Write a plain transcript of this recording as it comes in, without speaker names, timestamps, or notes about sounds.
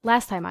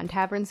Last time on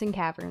Taverns and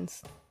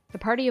Caverns, the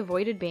party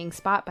avoided being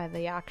spotted by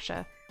the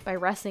Yaksha by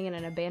resting in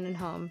an abandoned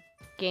home,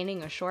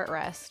 gaining a short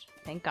rest,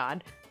 thank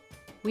God.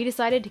 We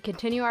decided to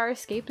continue our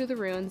escape through the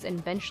ruins and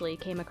eventually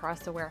came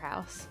across the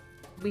warehouse.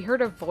 We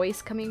heard a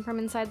voice coming from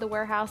inside the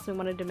warehouse and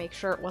wanted to make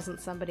sure it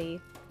wasn't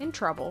somebody in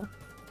trouble.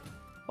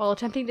 While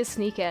attempting to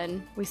sneak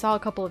in, we saw a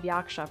couple of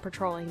Yaksha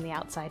patrolling the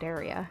outside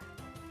area.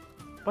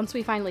 Once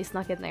we finally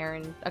snuck in there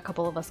and a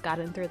couple of us got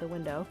in through the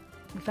window,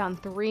 we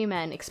found 3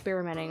 men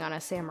experimenting on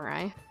a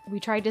samurai. We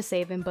tried to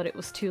save him, but it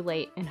was too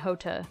late, and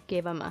Hota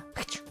gave him a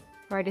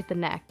right at the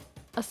neck.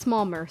 A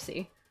small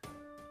mercy.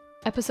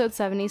 Episode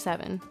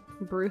 77,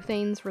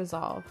 Bruthane's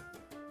Resolve.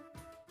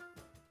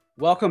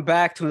 Welcome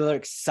back to another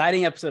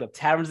exciting episode of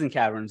Taverns and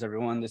Caverns,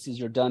 everyone. This is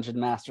your Dungeon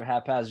Master,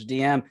 Haphazard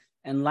DM.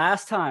 And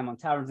last time on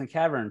Taverns and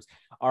Caverns,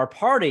 our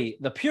party,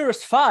 the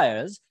Purest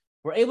Fires,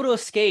 were able to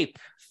escape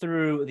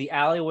through the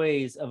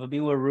alleyways of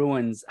Amiwa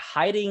ruins,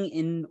 hiding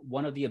in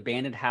one of the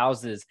abandoned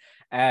houses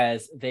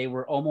as they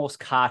were almost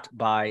caught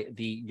by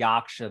the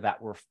Yaksha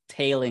that were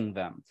tailing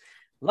them.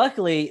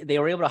 Luckily, they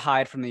were able to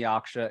hide from the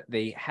Yaksha.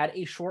 They had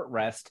a short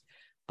rest,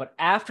 but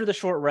after the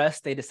short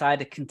rest, they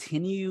decided to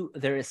continue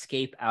their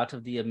escape out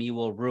of the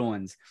Amiwa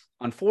ruins.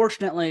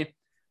 Unfortunately,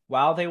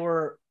 while they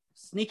were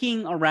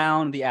sneaking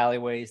around the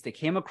alleyways, they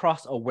came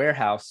across a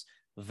warehouse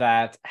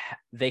that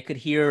they could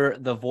hear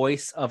the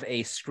voice of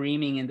a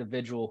screaming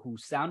individual who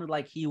sounded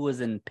like he was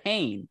in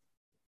pain.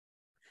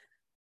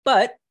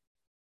 But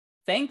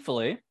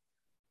thankfully,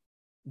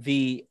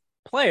 the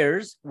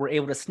players were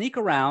able to sneak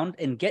around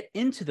and get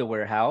into the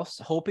warehouse,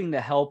 hoping to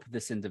help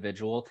this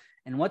individual.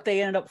 And what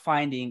they ended up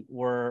finding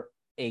were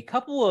a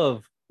couple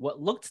of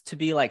what looked to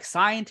be like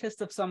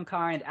scientists of some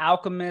kind,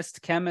 alchemists,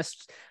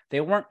 chemists.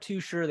 They weren't too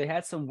sure. They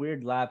had some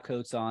weird lab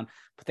coats on,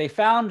 but they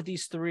found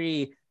these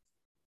 3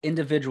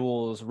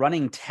 individuals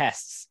running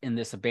tests in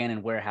this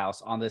abandoned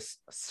warehouse on this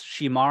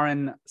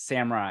Shimaran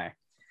samurai.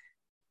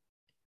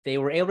 They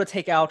were able to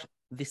take out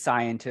the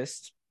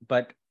scientist,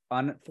 but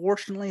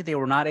unfortunately, they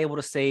were not able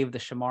to save the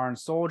Shimaran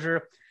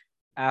soldier.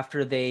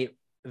 After they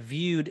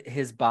viewed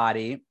his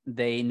body,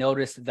 they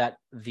noticed that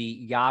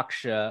the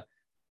Yaksha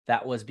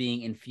that was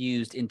being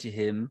infused into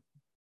him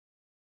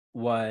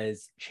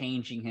was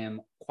changing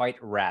him quite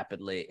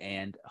rapidly.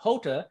 And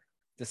Hota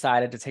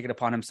decided to take it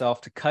upon himself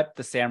to cut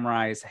the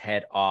samurai's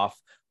head off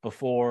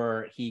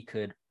before he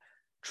could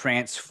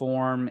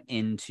transform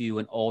into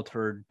an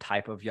altered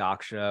type of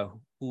Yaksha.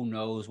 Who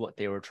knows what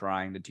they were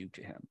trying to do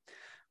to him.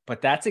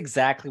 But that's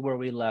exactly where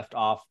we left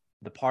off.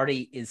 The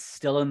party is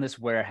still in this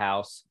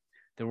warehouse.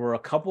 There were a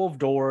couple of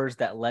doors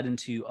that led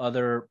into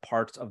other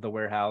parts of the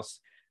warehouse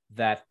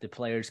that the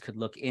players could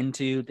look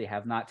into. They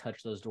have not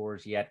touched those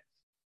doors yet,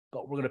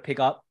 but we're going to pick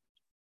up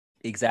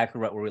exactly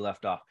right where we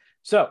left off.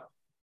 So,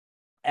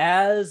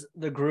 as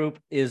the group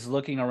is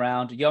looking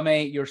around,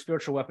 Yome, your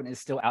spiritual weapon is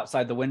still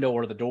outside the window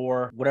or the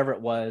door, whatever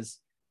it was,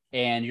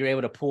 and you're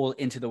able to pull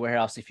into the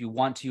warehouse if you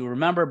want to.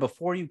 Remember,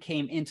 before you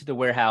came into the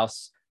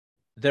warehouse,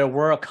 there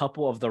were a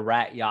couple of the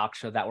rat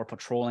Yaksha that were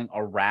patrolling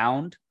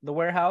around the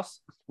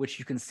warehouse, which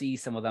you can see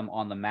some of them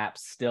on the map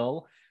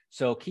still.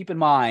 So keep in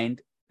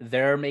mind,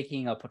 they're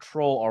making a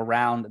patrol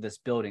around this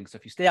building. So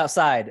if you stay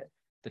outside,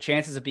 the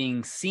chances of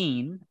being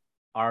seen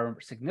are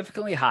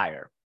significantly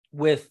higher.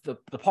 With the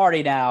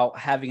party now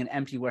having an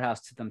empty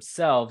warehouse to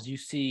themselves, you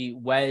see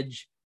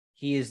Wedge.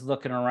 He is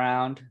looking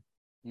around.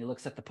 He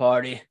looks at the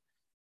party.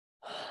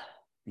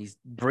 He's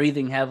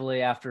breathing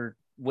heavily after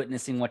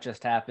witnessing what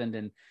just happened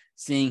and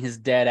seeing his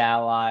dead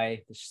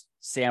ally, the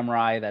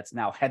samurai that's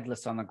now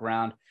headless on the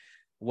ground.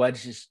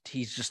 Wedge,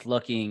 he's just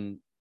looking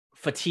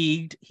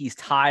fatigued. He's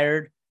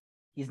tired.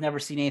 He's never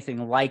seen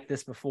anything like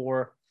this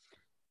before.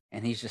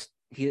 And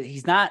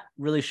he's not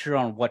really sure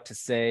on what to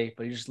say,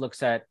 but he just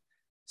looks at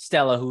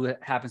Stella, who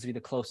happens to be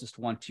the closest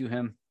one to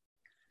him.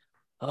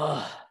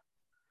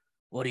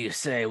 What do you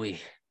say we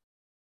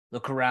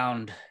look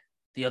around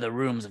the other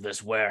rooms of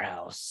this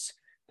warehouse?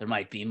 There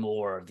might be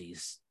more of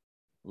these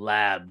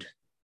labbed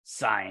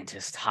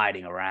scientists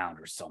hiding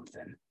around or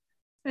something.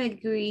 I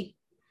agree.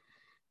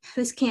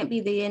 This can't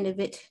be the end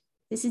of it.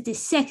 This is the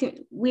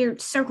second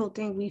weird circle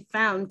thing we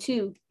found,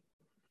 too.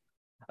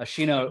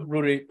 Ashina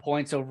Rudy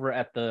points over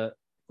at the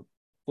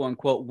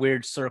quote-unquote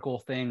weird circle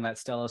thing that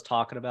Stella's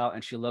talking about,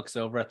 and she looks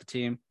over at the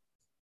team.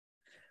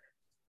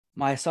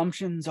 My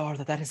assumptions are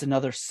that is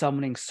another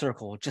summoning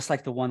circle, just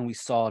like the one we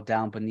saw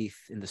down beneath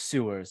in the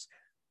sewers.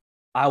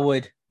 I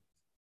would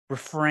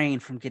refrain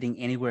from getting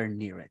anywhere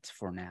near it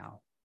for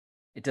now.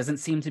 It doesn't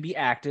seem to be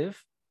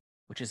active,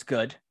 which is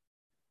good,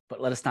 but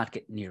let us not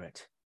get near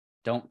it.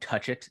 Don't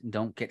touch it, and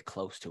don't get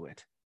close to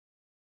it.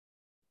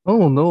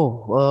 Oh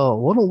no,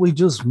 why don't we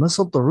just mess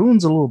up the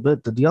ruins a little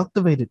bit to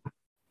deactivate it?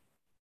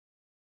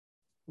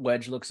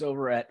 Wedge looks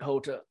over at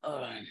Hota.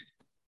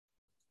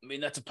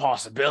 That's a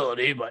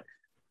possibility, but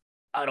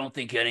I don't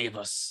think any of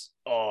us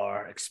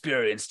are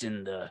experienced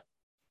in the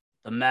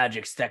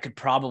magics that could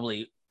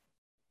probably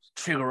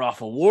trigger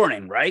off a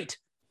warning, right?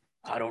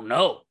 I don't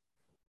know.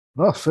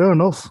 Oh, fair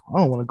enough.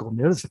 I don't want to go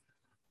near it.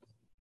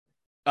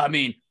 I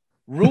mean,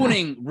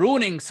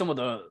 ruining some of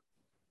the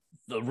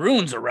the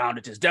runes around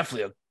it is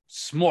definitely a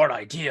smart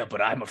idea,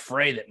 but I'm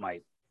afraid it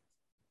might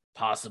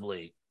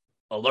possibly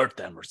alert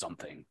them or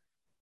something.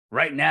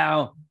 Right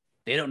now,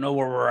 they don't know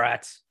where we're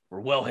at. We're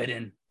well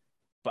hidden,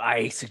 but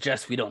I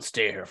suggest we don't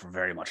stay here for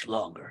very much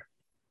longer.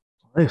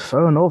 Hey,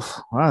 fair enough.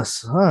 I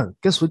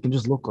guess we can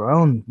just look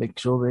around, make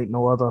sure there ain't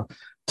no other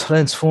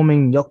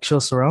transforming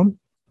yakshas around.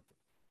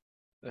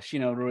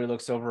 Shino Rui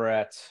looks over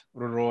at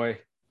Ruroi.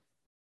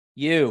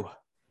 You,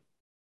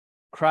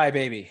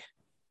 crybaby.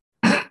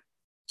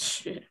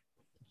 Shit.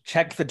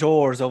 Check the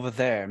doors over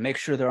there. Make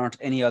sure there aren't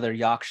any other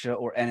yaksha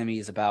or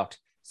enemies about.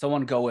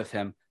 Someone go with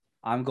him.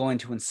 I'm going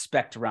to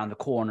inspect around the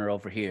corner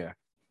over here.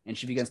 And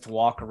she begins to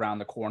walk around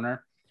the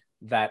corner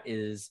that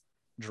is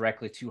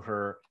directly to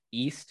her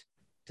east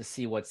to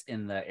see what's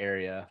in the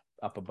area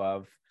up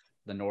above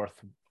the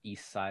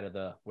northeast side of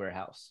the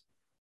warehouse.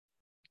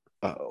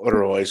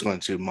 Otherwise is going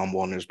to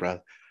mumble under his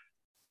breath.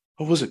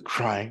 What was it,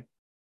 crying?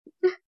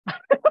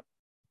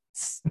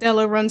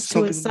 Stella runs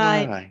to his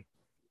side. Crying.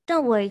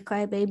 Don't worry,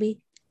 crybaby.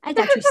 I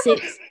got your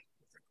 6.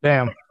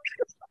 Damn.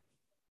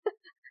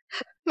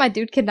 My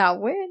dude cannot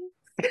win.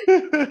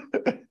 Even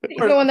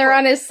when they're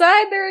on his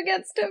side, they're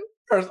against him.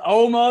 First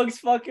Omug's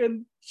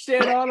fucking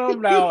shit on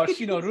him. Now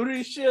Shino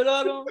Ruri shit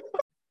on him.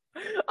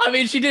 I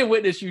mean, she did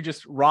witness you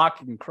just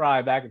rock and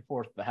cry back and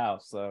forth to the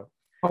house, so.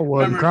 I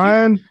wasn't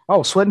crying. I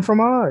was sweating from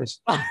my eyes.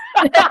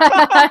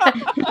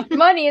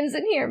 Money's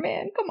in here,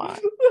 man. Come on.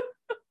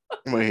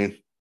 I mean,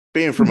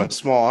 being from a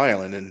small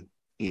island and,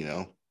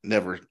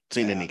 never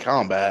seen any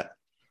combat,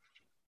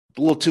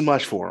 a little too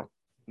much for him.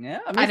 Yeah,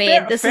 I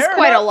mean, this is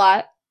quite a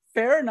lot.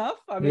 Fair enough.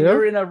 I mean, Yeah.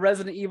 we're in a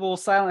Resident Evil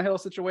Silent Hill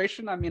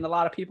situation. I mean, a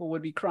lot of people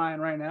would be crying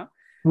right now.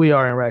 We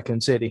are in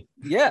Raccoon City.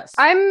 Yes.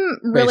 I'm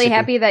really Basically.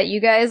 happy that you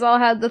guys all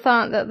had the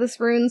thought that this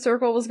rune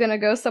circle was going to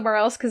go somewhere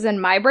else, because in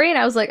my brain,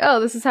 I was like, oh,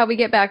 this is how we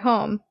get back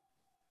home.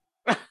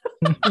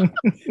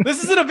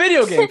 This isn't a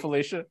video game,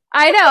 Felicia.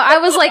 I know. I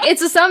was like,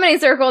 it's a summoning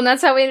circle, and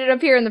that's how we ended up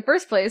here in the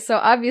first place. So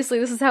obviously,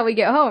 this is how we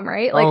get home,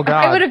 right? Like, Oh,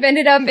 God. I would have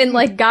ended up in,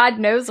 like, God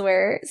knows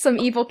where, some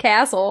evil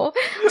castle.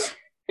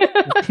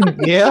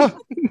 Yeah.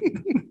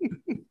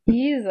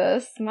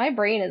 Jesus, my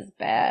brain is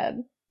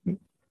bad.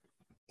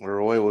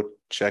 Roy will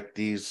check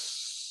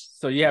these.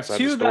 So you have outside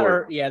two the that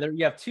store. are,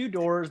 you have two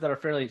doors that are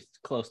fairly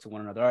close to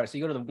one another. All right, so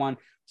you go to the one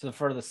to the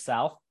furthest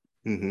south.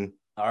 Mm-hmm.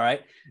 All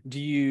right. Do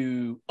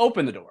you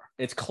open the door?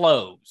 It's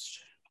closed.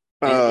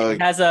 Uh,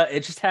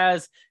 It just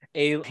has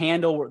a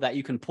handle that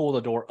you can pull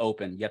the door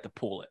open. You have to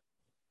pull it.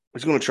 I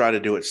was going to try to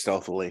do it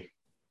stealthily.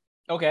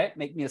 Okay,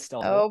 make me a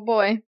stealth. Oh,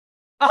 boy.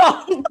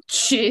 Oh,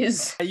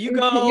 Jeez. you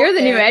go. You're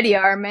the new and- Eddie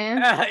R, man.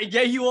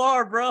 Yeah, you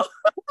are, bro.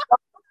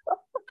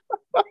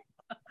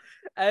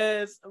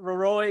 As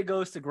Roroi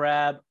goes to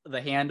grab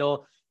the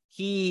handle,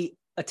 he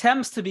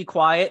attempts to be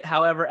quiet.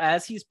 However,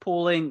 as he's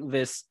pulling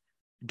this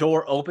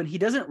door open, he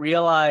doesn't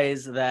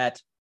realize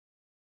that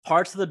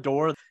parts of the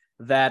door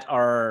that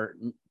are,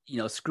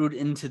 screwed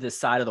into the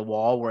side of the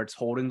wall where it's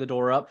holding the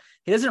door up,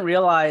 he doesn't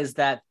realize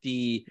that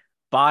the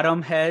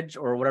bottom hedge,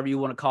 or whatever you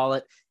want to call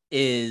it,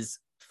 is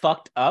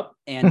fucked up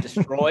and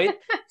destroyed.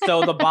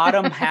 So the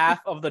bottom half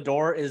of the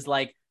door is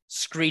like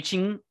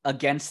screeching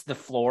against the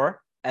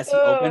floor as he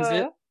opens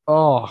it.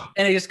 Oh.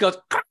 And he just goes,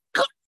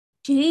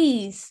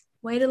 Jeez.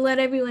 Way to let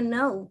everyone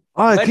know.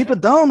 All right, What? keep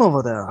it down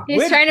over there. He's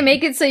Wait- trying to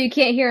make it so you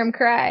can't hear him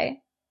cry.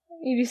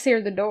 You just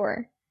hear the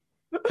door.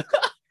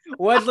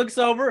 Wedge looks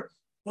over.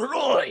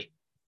 Roy,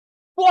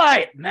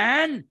 quiet,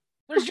 man.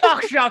 There's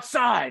Yaksha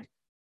outside.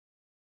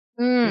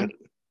 Mm.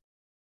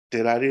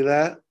 Did I do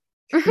that?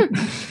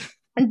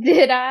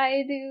 Did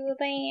I do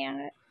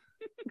that?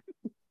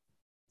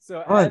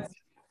 So What?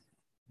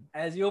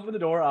 as you open the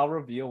door, I'll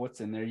reveal what's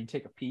in there. You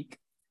take a peek.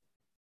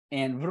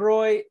 And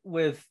Roy,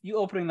 with you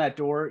opening that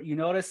door, you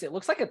notice it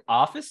looks like an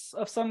office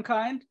of some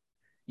kind.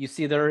 You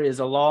see there is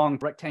a long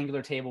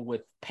rectangular table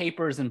with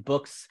papers and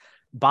books,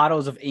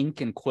 bottles of ink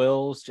and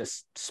quills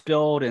just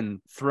spilled and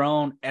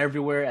thrown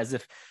everywhere, as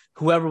if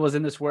whoever was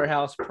in this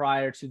warehouse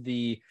prior to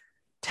the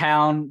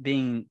town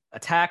being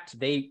attacked,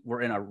 they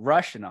were in a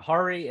rush, in a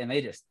hurry, and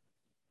they just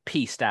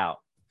pieced out.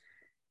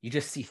 You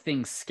just see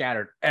things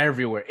scattered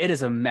everywhere. It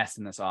is a mess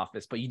in this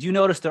office, but you do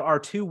notice there are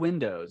two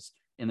windows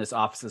in this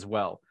office as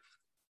well.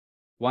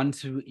 One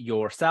to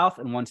your south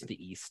and one to the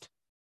east.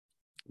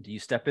 Do you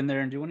step in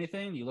there and do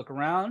anything? You look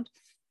around?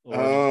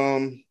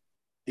 Or...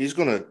 He's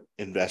going to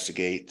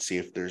investigate, see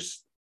if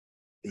there's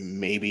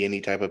maybe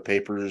any type of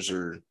papers,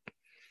 or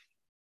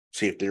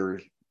see if there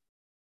are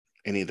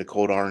any of the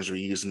cold arms are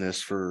using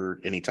this for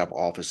any type of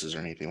offices or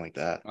anything like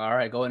that. All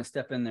right, go ahead and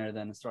step in there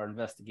then and start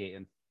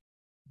investigating.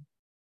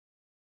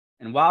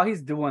 And while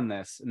he's doing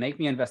this, make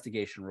me an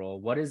investigation roll.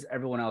 What is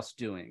everyone else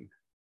doing?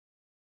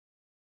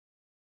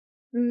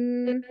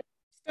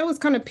 Stella's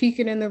kind of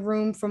peeking in the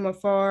room from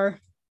afar.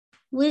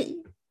 What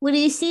do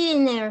you see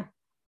in there?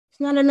 It's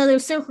not another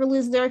circle,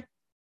 is there?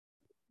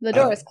 The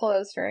door is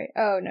closed, right?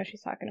 Oh, no,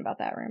 she's talking about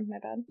that room. My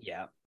bad.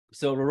 Yeah.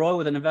 So Roy,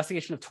 with an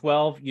investigation of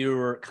 12,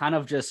 you're kind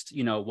of just,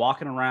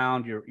 walking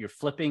around, you're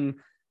flipping,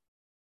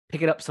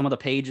 picking up some of the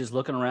pages,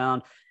 looking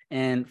around,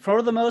 And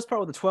for the most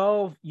part with the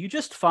 12, you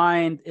just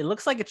find, it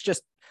looks like it's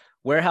just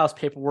warehouse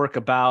paperwork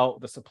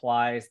about the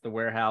supplies the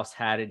warehouse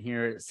had in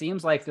here. It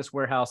seems like this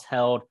warehouse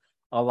held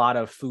a lot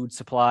of food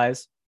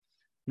supplies,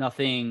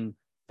 nothing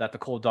that the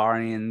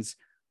Koldarians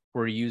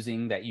were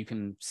using that you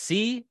can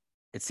see.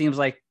 It seems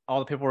like all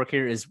the paperwork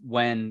here is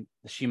when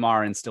the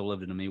Shimarans still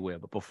lived in Amiwaya,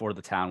 but before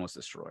the town was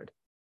destroyed.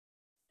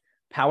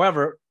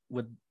 However,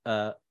 with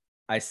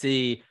I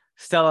see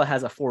Stella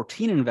has a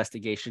 14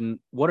 investigation.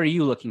 What are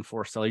you looking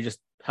for, Stella? You're just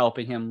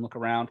helping him look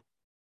around?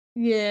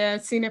 Yeah,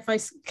 seeing if I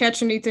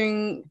catch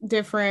anything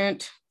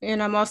different.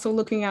 And I'm also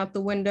looking out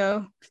the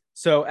window.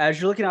 So as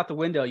you're looking out the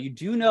window, you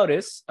do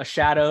notice a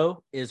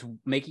shadow is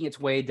making its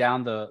way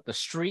down the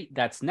street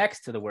that's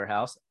next to the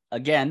warehouse.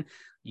 Again,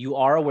 you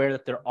are aware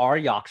that there are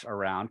Yaksha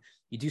around.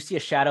 You do see a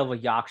shadow of a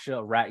Yaksha,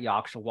 a rat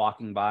Yaksha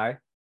walking by.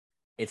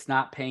 It's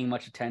not paying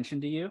much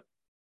attention to you,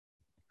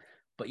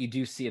 but you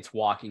do see it's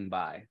walking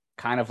by,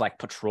 kind of like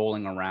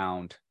patrolling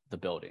around the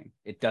building.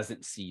 It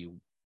doesn't see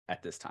you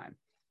at this time.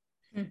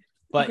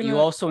 But you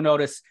also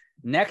notice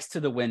next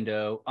to the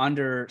window,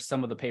 under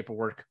some of the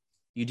paperwork,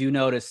 you do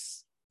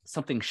notice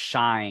something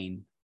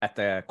shine at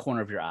the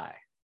corner of your eye.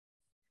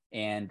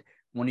 And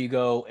when you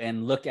go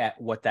and look at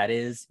what that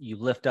is, you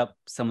lift up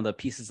some of the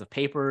pieces of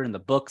paper and the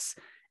books,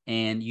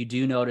 and you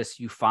do notice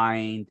you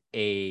find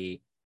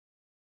a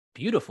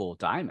beautiful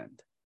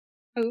diamond.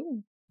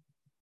 Ooh.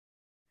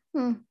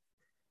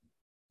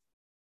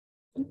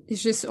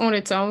 It's just on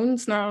its own.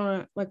 It's not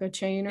on like a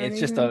chain or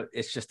anything.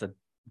 It's just a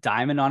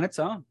diamond on its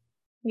own.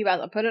 You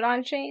about to put it on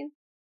a chain?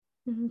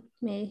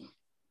 Maybe.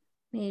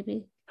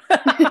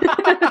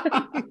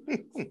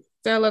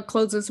 Stella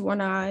closes one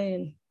eye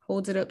and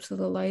holds it up to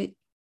the light.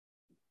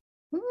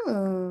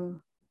 And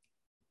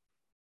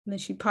then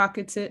she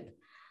pockets it.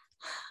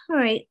 All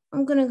right,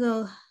 I'm gonna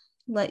go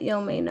let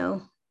Yome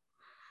know.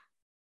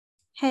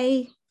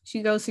 Hey,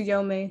 She goes to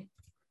Yome.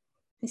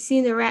 I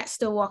see the rat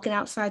still walking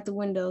outside the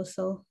window,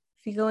 so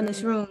if you go in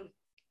this room,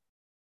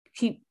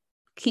 keep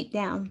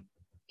down.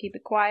 Keep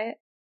it quiet.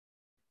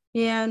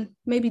 Yeah, and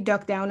maybe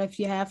duck down if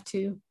you have to,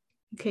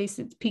 in case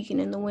it's peeking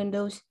in the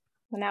windows.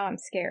 Well, now I'm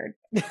scared.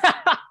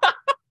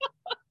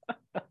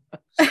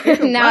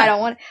 Scared of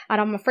Now what?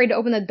 I'm afraid to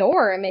open the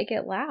door and make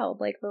it loud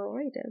like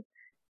Roy did.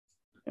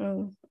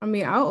 Oh, I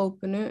mean, I'll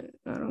open it.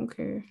 I don't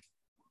care.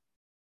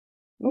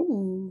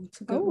 Ooh,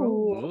 it's a good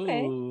roll. Ooh,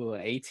 okay. Ooh,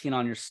 18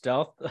 on your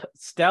stealth.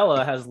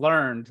 Stella has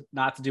learned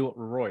not to do what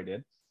Roy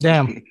did.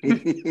 Damn.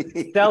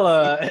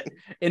 Stella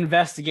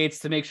investigates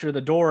to make sure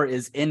the door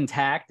is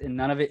intact and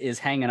none of it is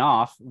hanging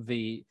off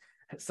the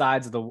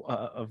sides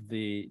of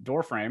the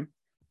door frame.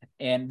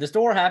 And this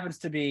door happens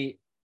to be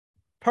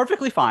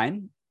perfectly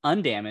fine,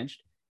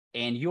 undamaged,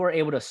 and you are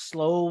able to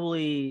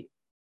slowly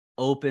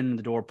open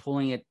the door,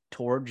 pulling it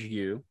towards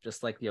you,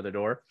 just like the other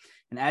door.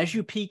 And as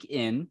you peek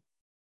in,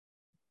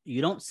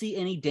 you don't see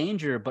any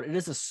danger, but it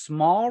is a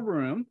small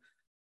room.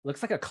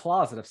 Looks like a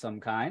closet of some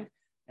kind.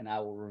 And I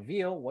will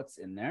reveal what's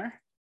in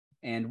there.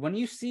 And when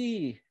you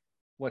see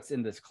what's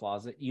in this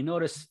closet, you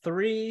notice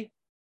 3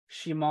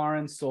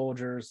 Shimaran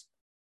soldiers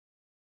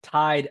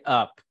tied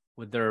up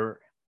with their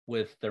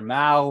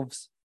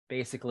mouths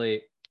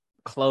basically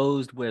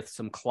closed with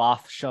some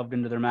cloth shoved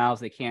into their mouths.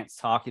 They can't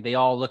talk. They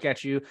all look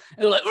at you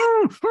and they're like,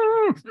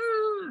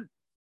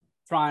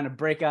 trying to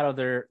break out of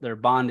their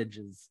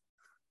bondages.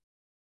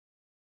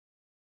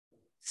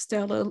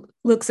 Stella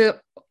looks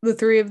at the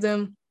 3 of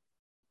them.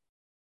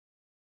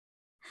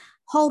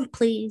 Hold,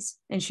 please.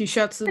 And she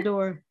shuts the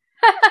door.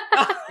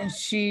 And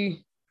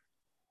she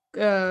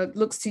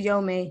looks to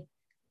Yome.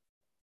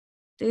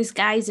 There's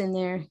guys in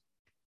there.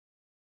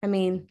 I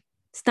mean,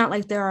 it's not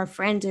like they're our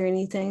friends or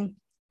anything.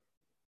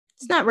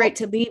 It's not right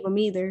to leave them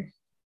either.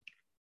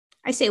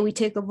 I say we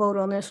take a vote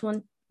on this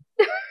one.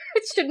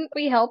 Shouldn't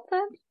we help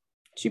them?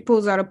 She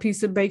pulls out a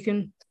piece of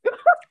bacon.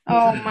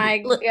 Oh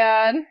my Look-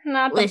 god.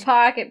 Not the Listen.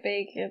 pocket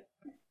bacon.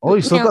 Oh,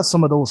 you still No. got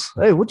some of those.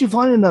 Hey, what'd you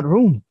find in that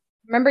room?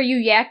 Remember you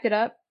yacked it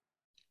up?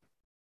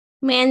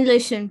 Man,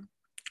 listen.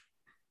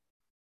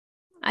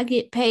 I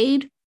get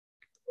paid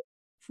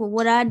for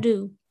what I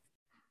do.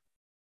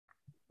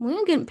 We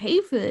ain't getting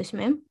paid for this,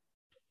 man.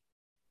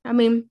 I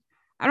mean,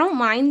 I don't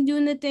mind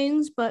doing the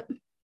things, but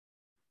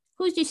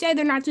who's to say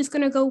they're not just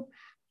gonna go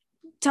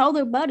tell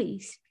their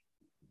buddies?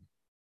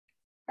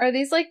 Are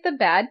these like the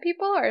bad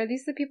people, or are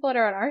these the people that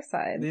are on our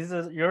side? These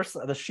are the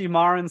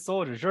Shimaran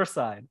soldiers, your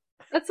side.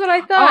 That's what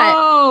I thought.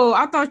 Oh,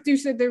 I thought you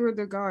said they were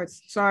the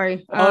guards.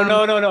 Sorry. Oh,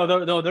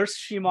 no. They're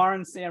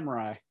Shimaran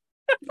samurai.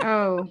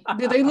 Oh,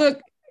 do they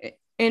look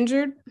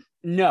injured?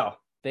 No,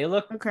 they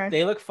look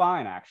Okay.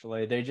 fine,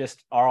 actually. They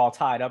just are all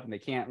tied up and they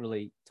can't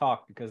really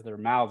talk because their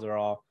mouths are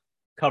all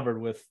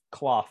covered with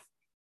cloth.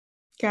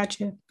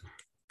 Gotcha.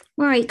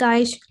 All right,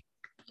 guys.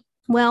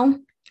 Well,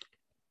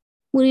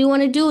 what do you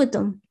want to do with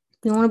them?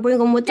 You want to bring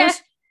them with Yeah.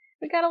 us?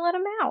 We gotta let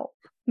them out.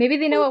 Maybe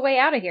they know a way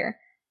out of here.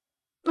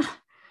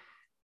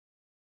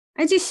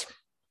 I just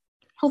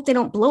hope they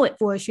don't blow it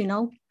for us, you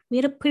know? We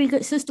had a pretty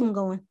good system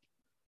going.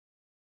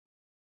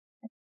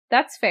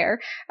 That's fair.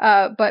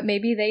 But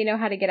maybe they know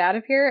how to get out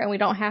of here and we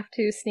don't have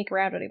to sneak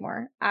around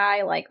anymore.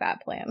 I like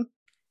that plan.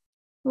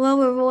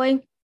 Well, Roy,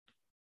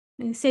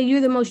 they say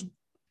you're the most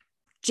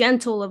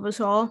gentle of us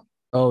all.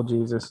 Oh,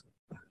 Jesus.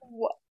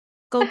 What?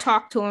 Go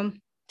talk to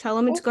him. Tell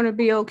him it's going to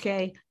be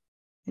okay.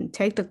 And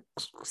take the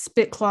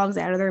spit clogs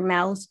out of their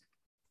mouths.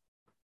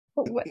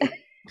 What?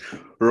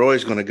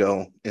 Roy's going to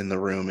go in the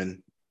room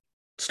and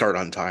start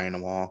untying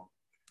them all.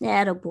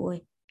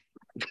 Attaboy.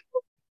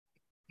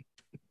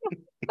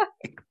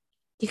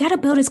 You got to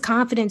build his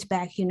confidence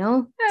back, you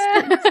know?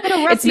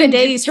 It's been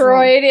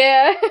destroyed,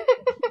 yeah.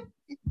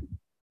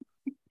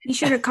 Be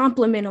sure to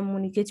compliment him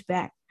when he gets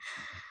back.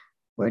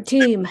 We're a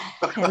team.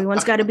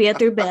 Everyone's got to be at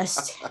their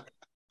best.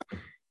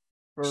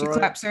 She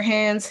claps her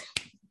hands.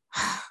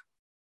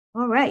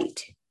 All right.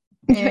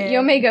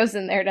 Yome goes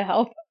in there to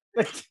help.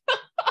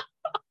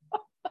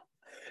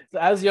 So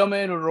as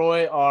Yome and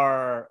Roy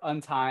are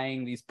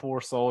untying these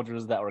poor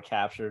soldiers that were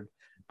captured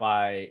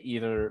by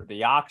either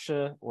the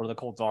Yaksha or the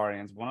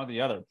Koldarians, one or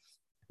the other,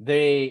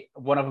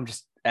 one of them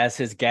just, as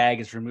his gag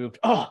is removed,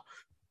 oh,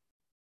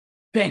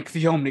 thank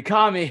the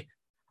Omnikami.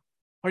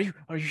 Are you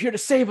here to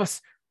save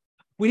us?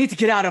 We need to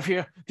get out of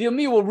here. The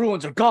Amiwa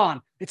ruins are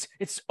gone.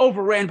 It's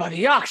overran by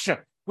the Yaksha.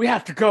 We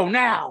have to go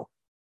now.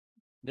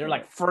 They're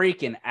like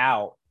freaking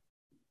out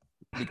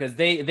because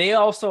they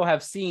also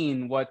have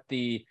seen what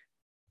the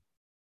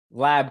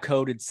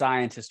lab-coated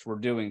scientists were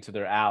doing to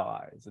their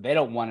allies. They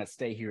don't want to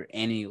stay here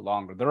any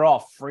longer. They're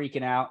all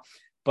freaking out.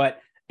 But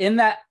in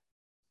that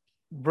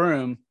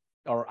room,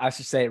 or I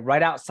should say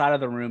right outside of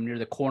the room near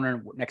the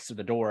corner next to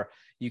the door,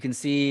 you can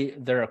see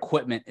their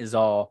equipment is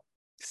all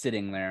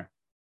sitting there,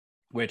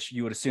 which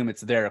you would assume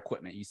it's their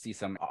equipment. You see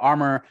some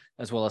armor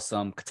as well as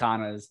some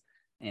katanas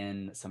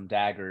and some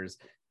daggers.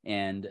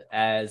 And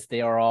as they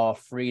are all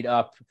freed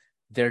up,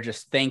 they're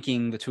just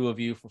thanking the two of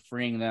you for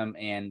freeing them,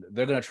 and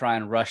they're going to try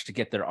and rush to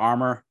get their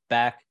armor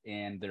back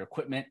and their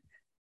equipment.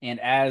 And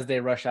as they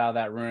rush out of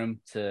that room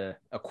to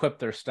equip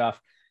their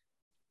stuff,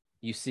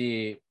 you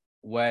see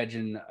Wedge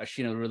and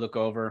Ashina look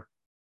over,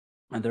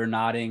 and they're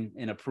nodding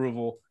in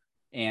approval.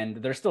 And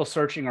they're still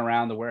searching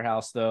around the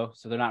warehouse, though,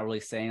 so they're not really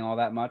saying all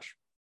that much.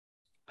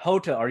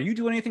 Hota, are you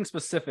doing anything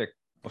specific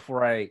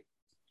before I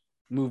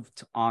move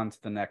on to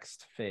the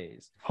next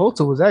phase?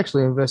 Hota was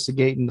actually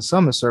investigating the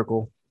summit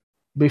circle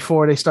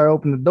before they start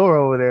opening the door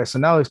over there. So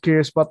now he's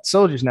curious about the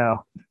soldiers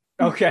now.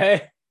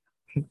 Okay.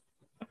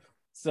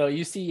 So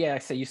you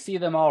see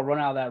them all run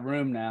out of that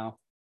room now,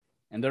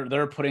 and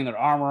they're putting their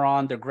armor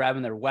on, they're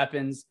grabbing their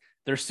weapons,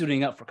 they're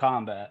suiting up for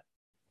combat.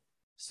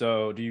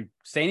 So do you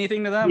say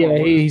anything to them? Yeah,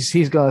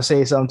 he's gonna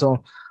say something to him.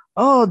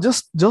 Oh,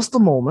 just a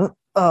moment.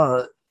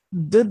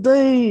 Did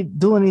they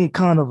do any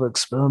kind of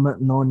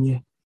experimenting on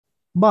you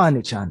by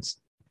any chance?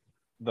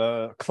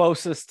 The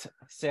closest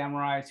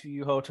samurai to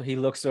you, Hota, he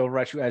looks over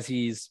at you as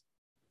he's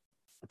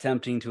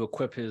attempting to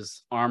equip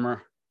his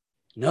armor.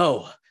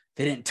 No,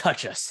 they didn't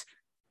touch us.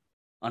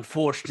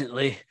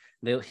 Unfortunately,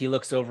 he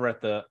looks over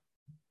at the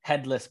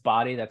headless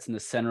body that's in the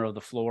center of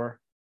the floor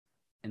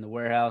in the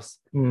warehouse.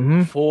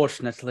 Mm-hmm.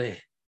 Fortunately,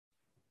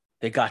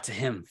 they got to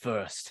him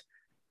first.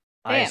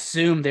 Damn. I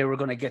assumed they were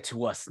going to get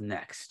to us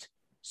next.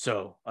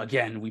 So,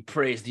 again, we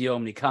praise the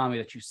Omnikami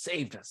that you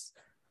saved us.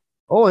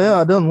 Oh,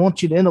 yeah, I didn't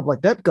want you to end up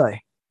like that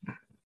guy.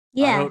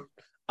 Yeah.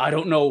 I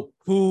don't know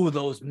who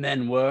those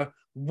men were,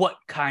 what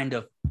kind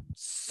of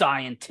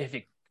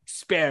scientific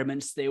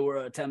experiments they were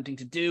attempting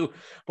to do,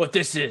 but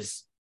this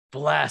is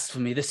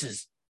blasphemy. This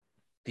is,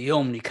 the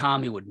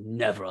Omnikami would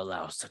never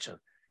allow such a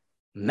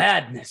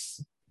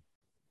madness.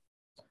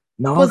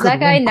 No, was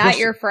that guy not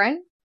your friend?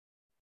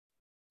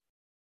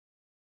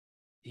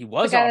 He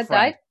was the guy our that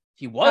friend. Died?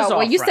 He was. Oh,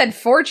 well, you said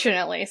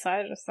fortunately, so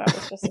I just thought it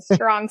was just a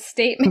strong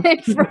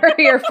statement for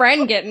your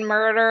friend getting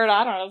murdered.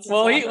 I don't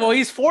know.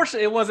 He's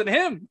fortunate it wasn't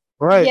him.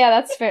 Right. Yeah,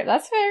 that's fair.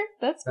 That's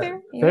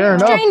fair. Fair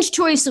enough. Strange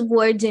choice of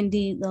words,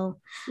 indeed, though.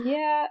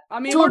 Yeah. I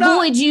mean, to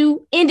avoid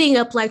you ending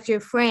up like your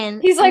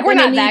friend. He's like, we're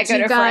not that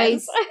good of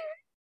friends.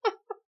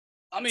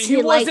 I mean,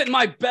 he wasn't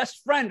my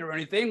best friend or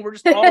anything. We're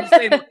just all the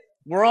same.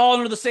 We're all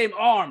under the same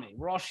army.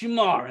 We're all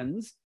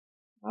Shimarans.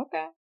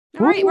 Okay.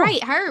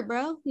 Right, her,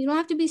 bro. You don't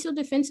have to be so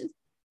defensive.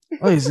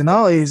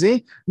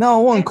 Easy.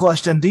 Now, one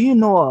question. Do you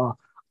know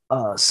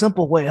a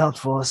simple way out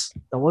for us?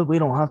 That way we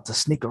don't have to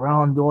sneak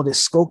around, do all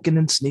this skulking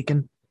and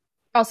sneaking.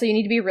 Also, you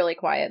need to be really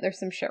quiet. There's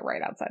some shit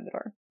right outside the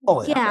door.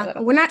 Oh, yeah.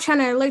 We're not trying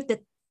to alert the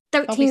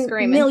 13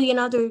 million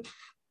other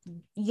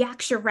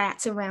Yaksha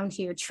rats around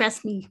here.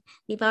 Trust me,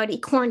 they've already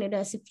cornered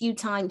us a few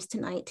times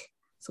tonight.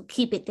 So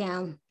keep it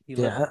down.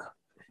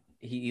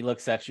 He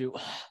looks at you.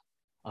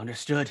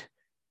 Understood.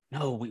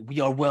 No,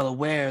 we are well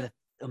aware that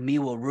the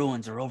Amiwa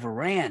ruins are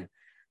overran.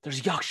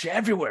 There's Yaksha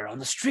everywhere on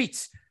the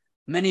streets.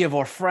 Many of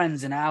our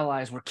friends and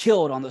allies were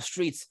killed on the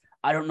streets.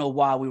 I don't know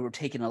why we were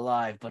taken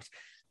alive, but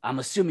I'm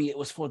assuming it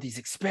was for these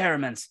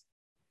experiments.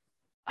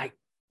 I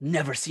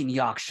never seen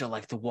Yaksha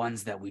like the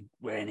ones that we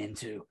ran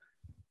into.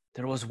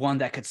 There was one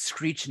that could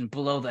screech and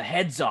blow the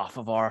heads off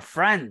of our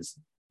friends.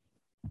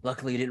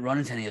 Luckily, you didn't run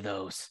into any of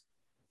those.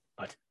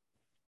 But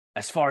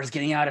as far as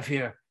getting out of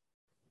here,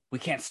 We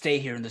can't stay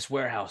here in this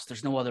warehouse.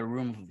 There's no other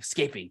room of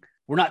escaping.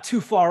 We're not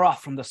too far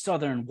off from the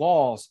southern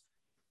walls.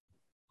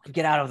 We can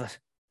get out of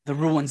the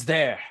ruins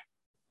there.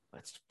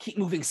 Let's keep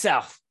moving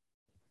south.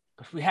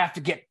 But we have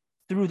to get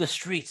through the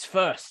streets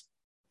first.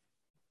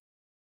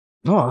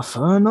 Oh,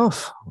 fair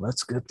enough.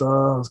 Let's get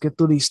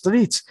through these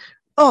streets.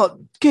 Oh,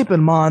 keep in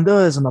mind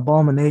there is an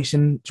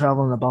abomination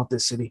traveling about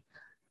this city.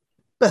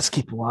 Best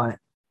keep an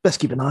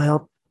eye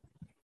out.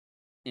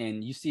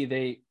 And you see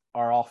they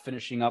are all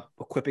finishing up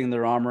equipping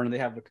their armor, and they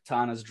have the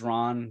katanas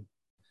drawn.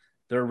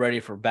 They're ready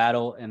for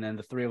battle. And then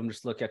the three of them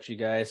just look at you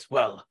guys.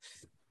 Well,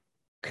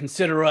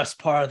 consider us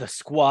part of the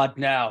squad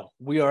now.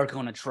 We are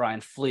going to try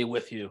and flee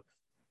with you.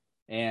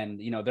 And,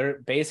 they're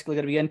basically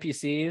going to be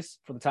NPCs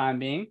for the time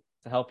being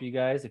to help you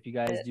guys if you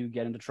guys do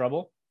get into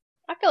trouble.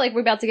 I feel like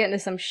we're about to get into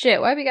some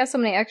shit. Why have we got so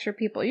many extra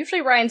people?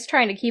 Usually Ryan's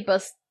trying to keep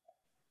us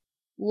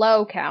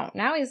low count.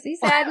 Now he's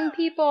adding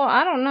people.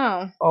 I don't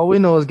know. All we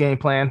know is game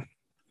plan.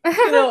 You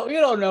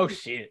don't know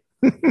shit.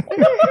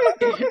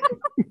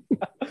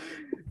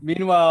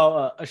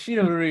 Meanwhile,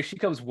 Ashina Ruri, she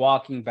comes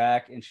walking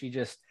back, and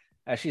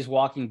as she's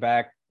walking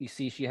back, you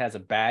see she has a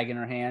bag in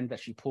her hand that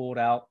she pulled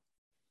out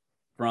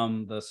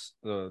from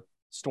the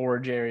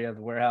storage area of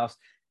the warehouse,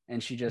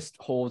 and she just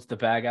holds the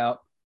bag out.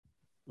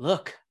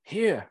 Look,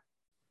 here.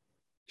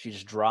 She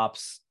just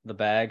drops the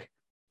bag.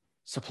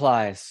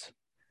 Supplies.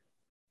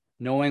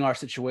 Knowing our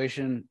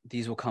situation,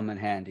 these will come in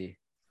handy.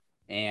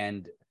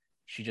 And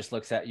she just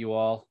looks at you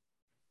all.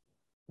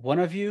 One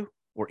of you,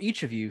 or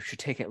each of you, should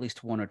take at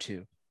least one or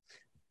two.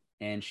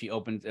 And she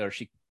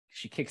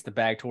kicks the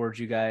bag towards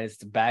you guys.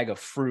 It's a bag of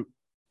fruit.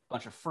 A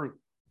bunch of fruit.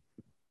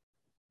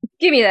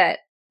 Give me that.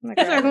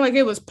 It's acting like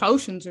it was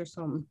potions or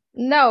something.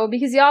 No,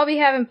 because y'all be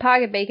having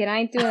pocket bacon. I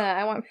ain't doing that.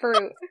 I want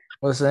fruit.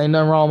 Listen, ain't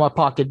nothing wrong with my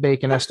pocket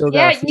bacon. I still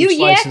got Yeah, you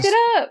yacked it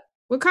up.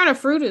 What kind of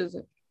fruit is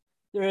it?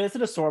 There is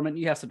an assortment.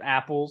 You have some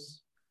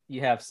apples.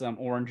 You have some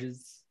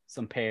oranges,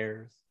 some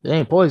pears. It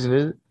ain't poison,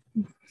 is it?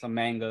 Some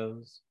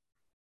mangoes.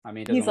 I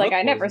mean, he's like,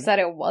 I never said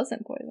it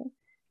wasn't poison.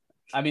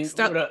 I mean,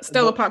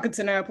 Stella pockets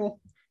an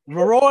apple.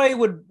 Roy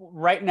would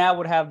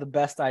have the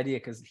best idea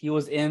because he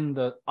was in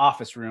the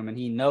office room and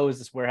he knows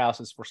this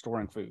warehouse is for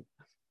storing food.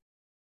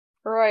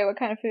 Roy, what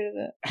kind of food is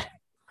it?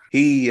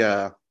 He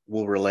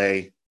will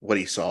relay what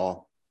he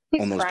saw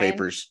He's on those crying.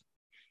 papers.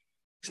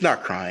 He's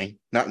not crying,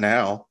 not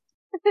now.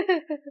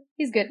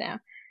 He's good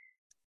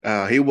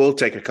now. He will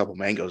take a couple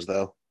mangoes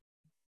though.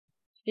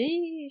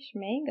 Sheesh,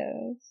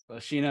 mangoes.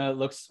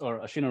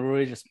 Ashina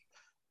Rui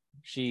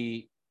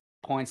she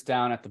points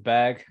down at the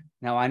bag.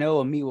 Now, I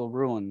know Amiwa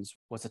Ruins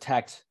was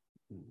attacked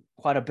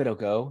quite a bit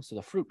ago, so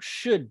the fruit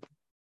should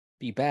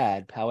be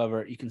bad.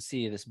 However, you can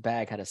see this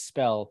bag had a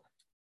spell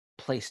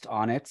placed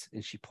on it,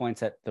 and she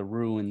points at the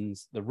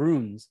runes. The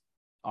runes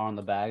are on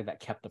the bag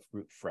that kept the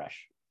fruit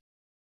fresh.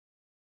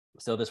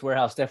 So this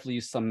warehouse definitely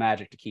used some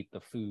magic to keep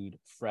the food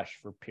fresh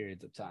for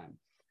periods of time.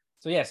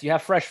 So yes, you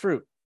have fresh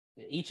fruit.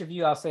 Each of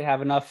you, I'll say,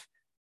 have enough.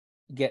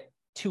 Get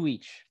 2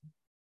 each.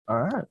 All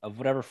right. Of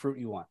whatever fruit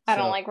you want. I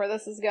don't like where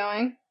this is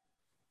going.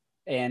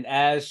 And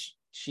as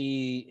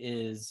she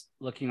is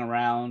looking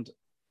around,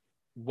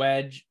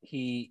 Wedge,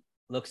 he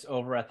looks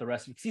over at the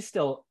rest of you because he's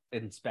still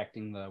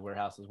inspecting the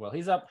warehouse as well.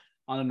 He's up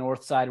on the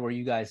north side where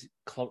you guys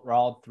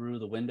crawled through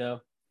the window,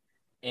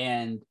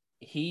 and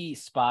he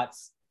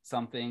spots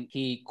something.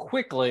 He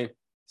quickly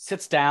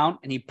sits down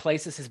and he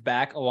places his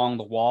back along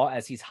the wall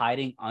as he's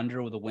hiding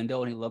under the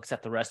window, and he looks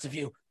at the rest of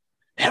you.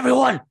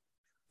 Everyone,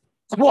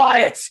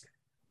 quiet!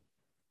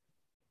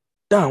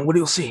 Down, what do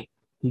you see?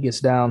 He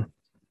gets down,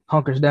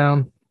 hunkers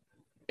down.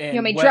 And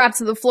You drop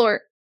to the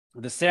floor.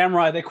 the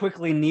samurai, they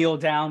quickly kneel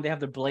down. They have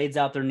their blades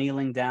out. They're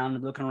kneeling down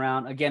and looking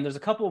around. Again, there's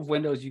a couple of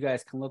windows you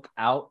guys can look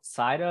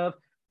outside of,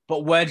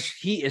 but Wedge,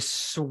 he is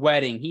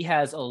sweating. He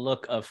has a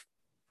look of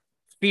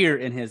fear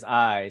in his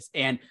eyes.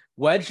 And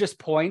Wedge just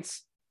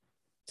points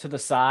to the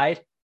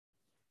side,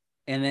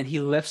 and then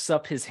he lifts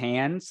up his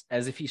hands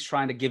as if he's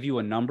trying to give you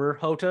a number,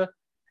 Hota.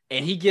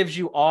 And he gives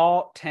you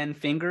all 10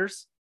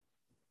 fingers.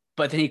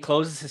 But then he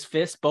closes his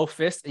fists, both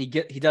fists, and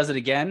he does it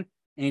again,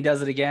 and he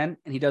does it again,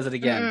 and he does it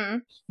again.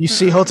 Mm-mm. You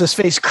see Hota's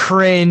face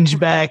cringe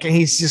back, and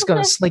he's just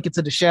gonna slink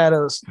into the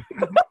shadows.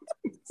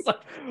 It's like,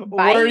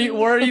 where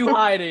are you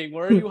hiding?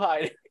 Where are you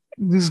hiding?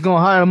 He's gonna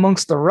hide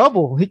amongst the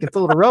rubble. He can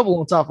throw the rubble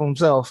on top of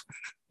himself.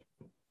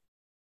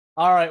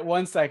 All right,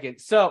 1 second.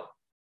 So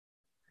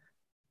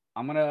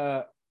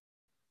does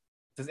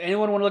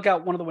anyone want to look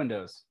out one of the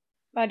windows?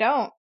 I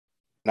don't.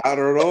 Not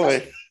at all.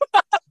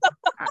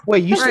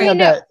 Wait, you still have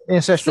that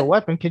ancestral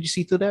weapon? Can you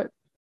see through that?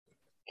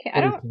 Okay, I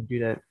Or you don't. can't do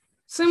that.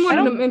 Send one I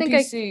of don't them think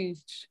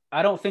NPCs.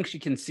 I don't think she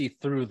can see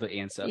through the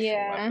ancestral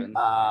Yeah. weapon.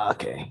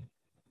 Okay.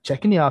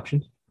 Checking the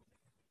options.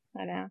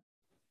 I know.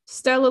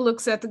 Stella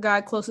looks at the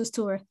guy closest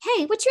to her.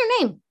 Hey, what's your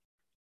name?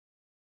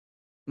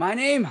 My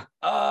name?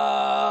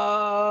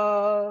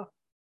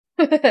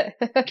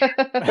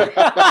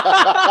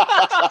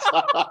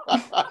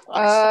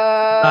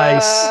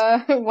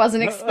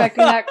 Wasn't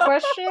expecting that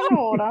question.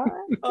 Hold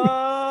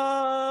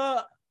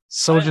on.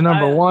 Soldier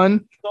number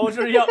one.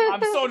 Soldier,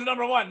 I'm soldier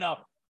number one. No.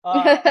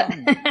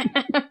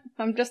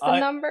 I'm just a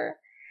number.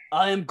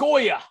 I am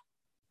Goya.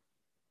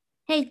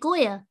 Hey,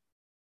 Goya,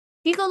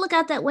 you go look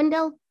out that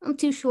window. I'm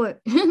too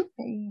short.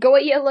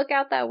 Goya, look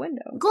out that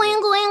window. Goya.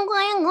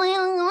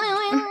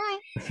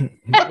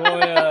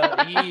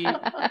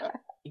 Goya,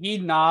 he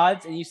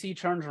nods, and you see he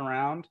turns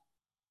around,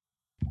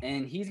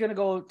 and he's gonna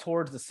go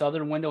towards the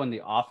southern window in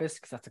the office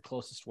because that's the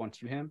closest one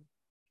to him.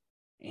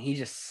 And he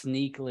just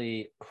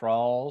sneakily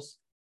crawls,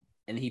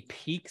 and he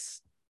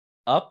peeks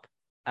up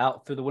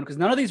out through the window because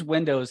none of these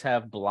windows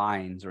have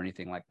blinds or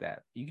anything like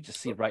that. You can just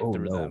see right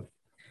through them.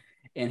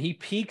 And he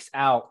peeks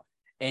out,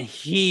 and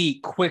he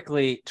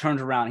quickly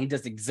turns around. He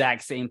does the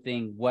exact same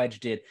thing Wedge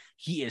did.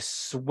 He is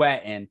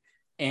sweating,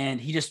 and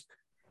he just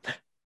the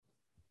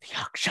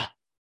Yaksha.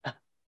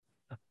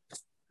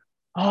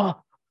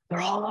 Oh,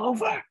 they're all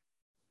over.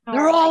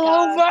 They're all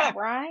over.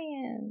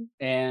 Ryan.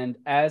 And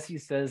as he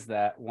says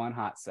that, one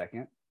hot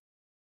second,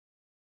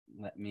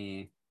 let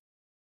me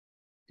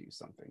do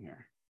something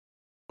here.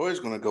 Boy's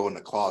gonna go in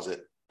the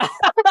closet.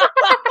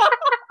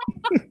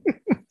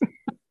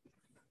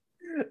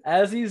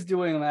 As he's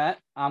doing that,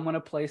 I'm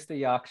gonna place the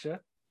Yaksha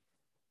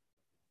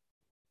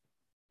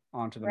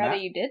onto the Rather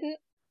map. you didn't.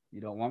 You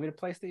don't want me to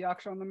place the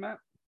Yaksha on the map?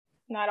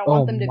 No, I don't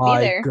want them to be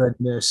there.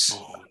 Goodness.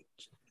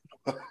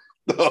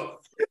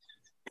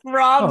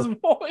 Rob's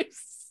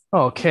voice.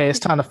 Okay, it's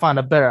time to find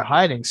a better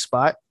hiding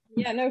spot.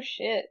 Yeah, no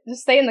shit.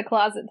 Just stay in the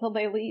closet till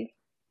they leave.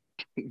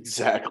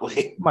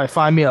 Exactly. Might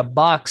find me a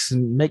box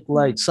and make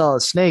like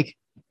Solid Snake.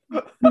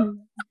 Why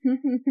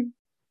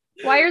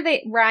are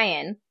they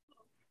Ryan?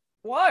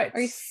 What? Are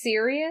you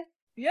serious?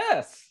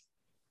 Yes.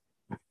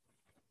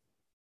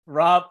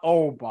 Rob,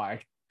 oh my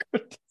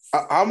goodness.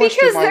 How much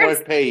Because did my there's-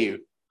 wife pay you?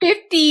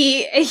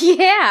 50.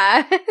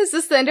 Yeah. Is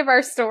this the end of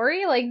our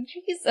story? Like,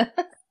 Jesus.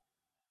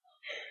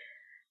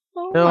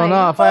 Oh Hell my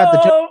no, if I had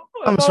to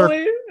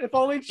if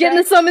only Get in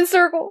the chat. summon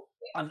circle.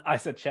 I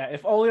said chat.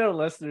 If only our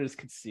listeners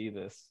could see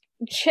this.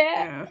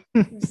 Chat.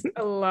 Yeah. There's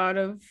a lot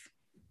of.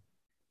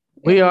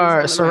 We enemies on are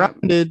the map.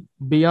 surrounded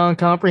beyond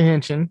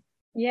comprehension.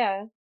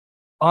 Yeah.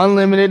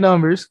 Unlimited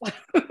numbers.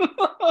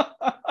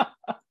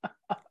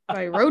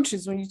 Like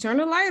roaches when you turn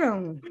the light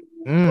on.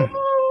 Mm.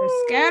 They're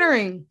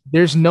scattering.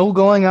 There's no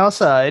going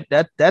outside.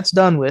 That's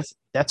done with.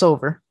 That's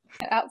over.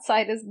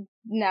 Outside is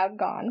now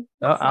gone.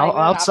 It's not even an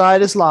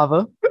Outside is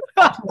lava.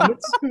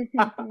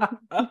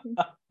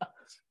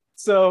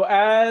 So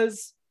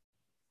as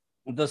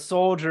the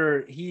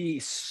soldier,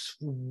 he's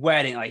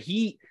sweating like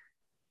he's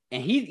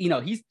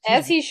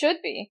As he should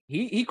be.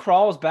 he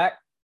crawls back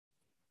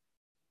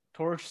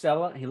towards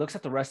Stella. And he looks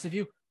at the rest of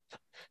you.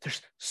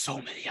 There's so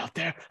many out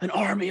there, an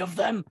army of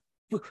them.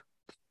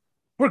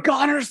 We're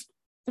goners.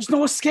 There's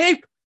no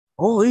escape.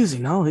 Oh, easy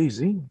now,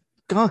 easy.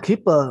 Gotta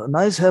keep a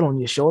nice head on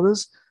your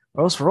shoulders,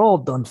 or else we're all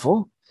done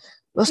for.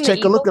 Let's Isn't it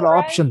take a look at evil, our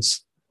right?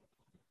 options.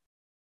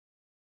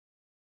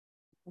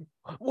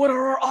 What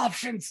are our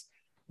options?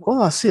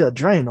 Oh, I see a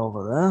drain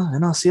over there,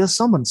 and I see a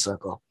summon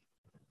circle.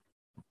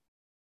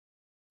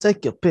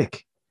 Take your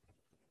pick.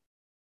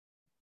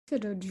 To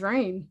the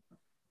drain.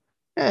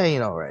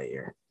 Yeah, right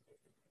here.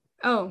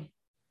 Oh.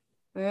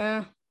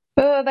 Yeah.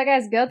 Oh, that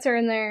guy's guts are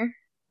in there.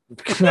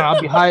 I'll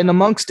be hiding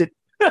amongst it.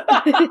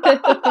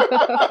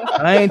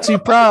 I ain't too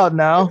proud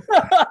now.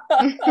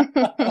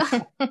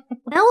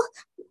 Well,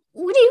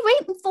 what are you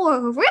waiting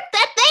for? Rip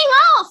that thing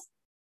off!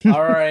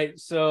 All right.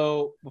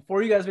 So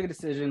before you guys make a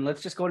decision,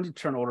 let's just go into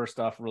turn order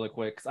stuff really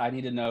quick because I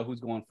need to know who's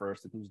going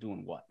first and who's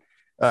doing what.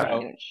 All So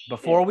right.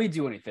 before we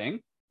do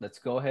anything, let's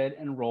go ahead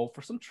and roll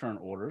for some turn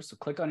orders. So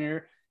click on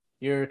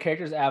your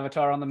character's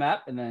avatar on the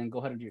map and then go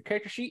ahead and do your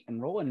character sheet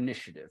and roll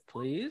initiative,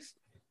 please.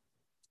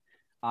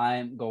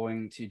 I'm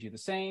going to do the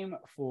same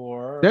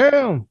for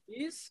Damn.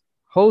 these.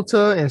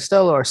 Hota and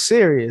Stella are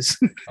serious.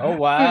 Oh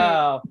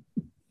wow.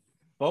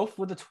 Both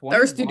with the 20.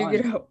 Thirsty to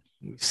get out.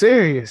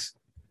 Serious.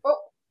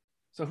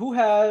 So who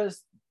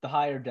has the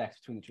higher dex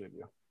between the two of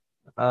you?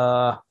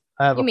 I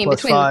have You a mean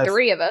plus between 5. the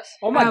three of us?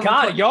 Oh my have a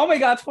god, plus- y'all only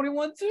got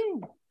 21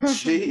 too.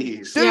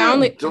 Jeez. Yeah, I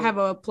only Don't- have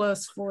a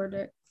plus for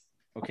that.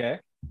 Okay.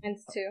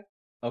 Mine's two.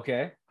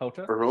 Okay.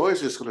 Hota. Roy's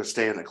just gonna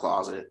stay in the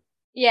closet.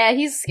 Yeah,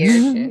 he's scared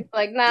as shit.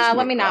 Like, nah, Just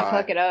let me not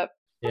cry. hook it up.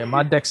 Yeah,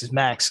 my dex is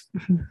max.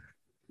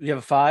 You have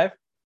a 5?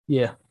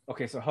 Yeah.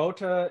 Okay, so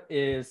Hota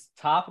is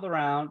top of the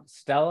round.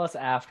 Stella's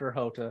after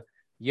Hota.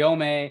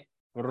 Yome,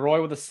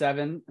 Roy with a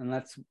 7, and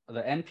that's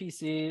the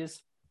NPCs.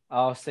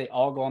 I'll say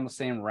all go on the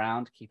same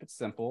round. Keep it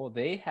simple.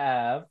 They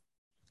have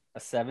a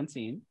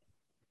 17.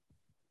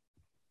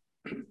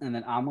 And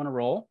then I'm going to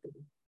roll.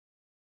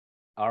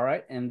 All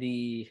right, and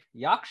the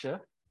Yaksha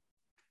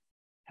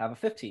have a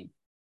 15.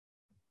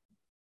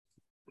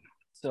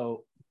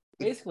 So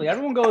basically,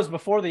 everyone goes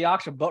before the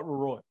Yaksha but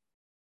Roy.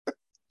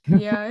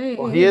 Yeah.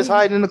 Well, he is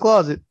hiding in the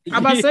closet.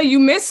 I'm about to say you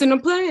missing the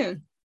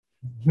plan.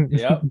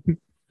 Yep.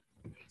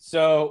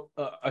 So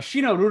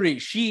Ashino Ruri,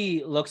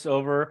 she looks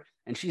over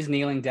and she's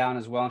kneeling down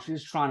as well. And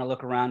she's trying to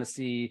look around to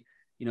see,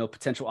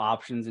 potential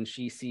options. And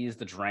she sees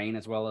the drain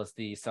as well as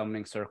the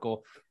summoning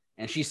circle.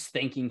 And she's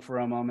thinking for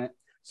a moment.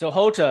 So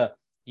Hota,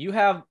 you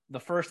have the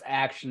first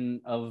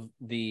action of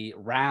the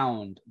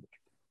round.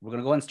 We're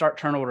gonna go ahead and start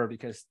turn order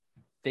because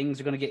things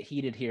are gonna get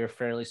heated here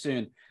fairly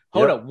soon.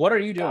 Hoda, what are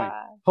you doing?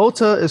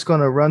 Hota is going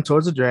to run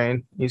towards the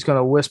drain. He's going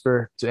to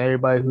whisper to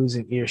everybody who's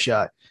in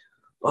earshot.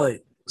 All right,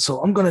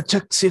 so I'm going to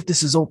check to see if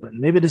this is open.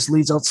 Maybe this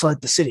leads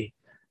outside the city.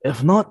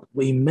 If not,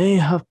 we may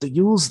have to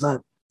use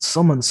that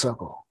summon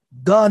circle.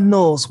 God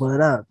knows where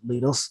that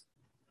leads us.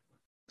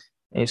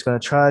 And he's going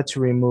to try to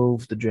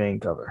remove the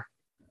drain cover.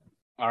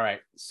 All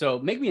right, so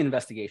make me an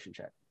investigation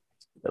check.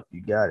 Yep,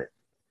 you got it.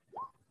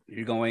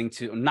 You're going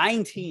to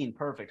 19.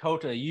 Perfect.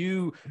 Hota,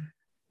 you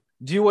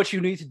do what you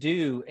need to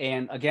do.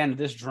 And again,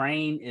 this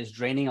drain is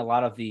draining a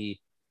lot of the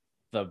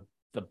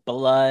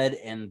blood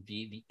and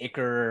the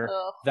ichor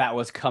that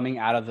was coming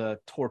out of the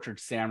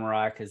tortured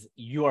samurai, because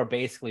you are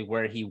basically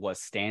where he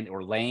was standing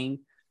or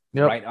laying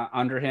right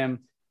under him.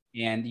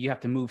 And you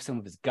have to move some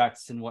of his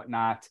guts and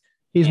whatnot.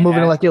 He's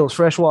moving like it was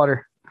fresh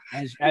water.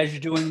 As you're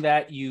doing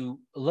that, you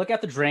look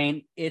at the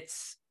drain.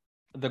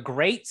 The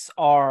grates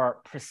are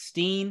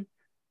pristine.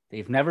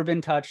 They've never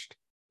been touched.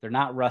 They're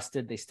not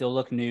rusted. They still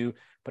look new.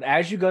 But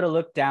as you go to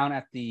look down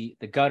at the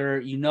gutter,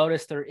 you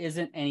notice there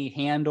isn't any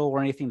handle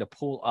or anything to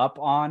pull up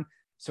on.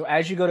 So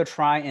as you go to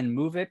try and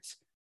move it,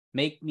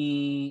 make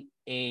me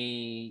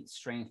a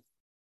strength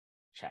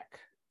check.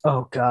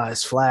 Oh, God,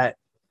 it's flat.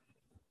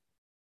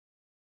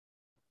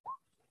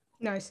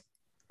 Nice.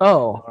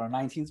 Oh.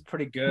 19 is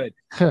pretty good.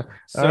 All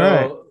So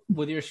right.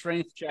 with your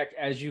strength check,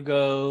 as you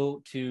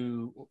go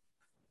to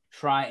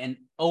try and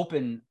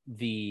open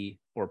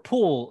or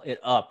pull it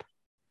up,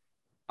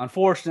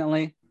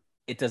 unfortunately,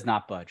 it does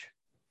not budge.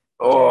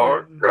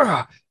 Oh,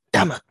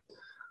 damn it.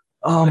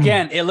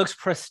 Again, it looks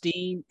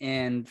pristine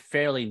and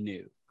fairly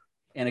new.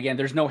 And again,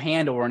 there's no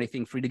handle or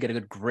anything for you to get a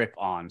good grip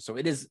on. So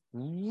it is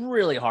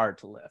really hard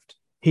to lift.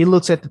 He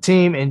looks at the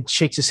team and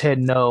shakes his head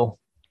no.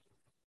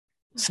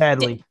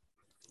 Sadly.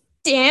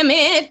 Damn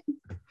it.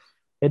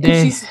 And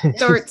then She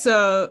starts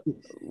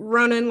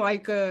running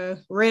like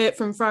Red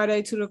from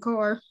Friday to the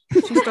car.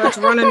 She starts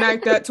running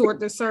like that toward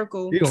the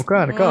circle. you're going to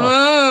cry in the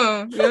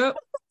car. Yep.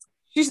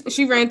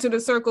 She ran to the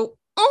circle.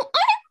 Oh,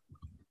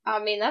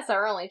 I mean, that's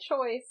our only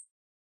choice.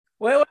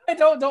 Wait,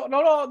 don't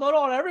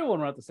all everyone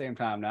run at the same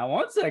time now.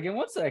 One second.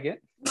 Mommy,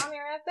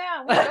 right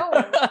down. We're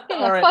going. Get the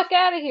All right. fuck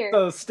out of here.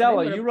 So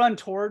Stella, you run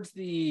towards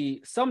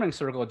the summoning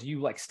circle. Do you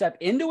like step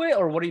into it,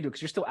 or what do you do?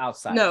 Because you're still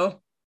outside. no.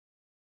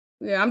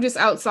 Yeah, I'm just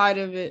outside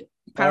of it.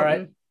 All right.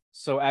 pouting.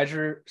 So as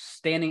you're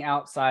standing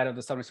outside of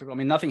the summoning circle, I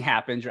mean, nothing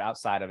happens. You're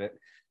outside of it.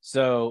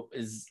 So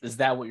is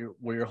that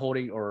where you're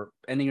holding or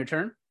ending your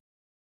turn?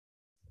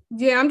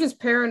 Yeah, I'm just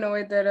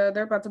paranoid that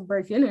they're about to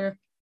break in here.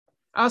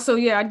 Also,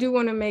 yeah, I do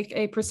want to make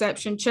a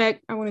perception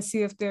check. I want to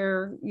see if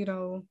they're,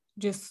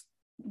 just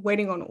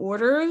waiting on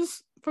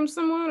orders from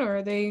someone, or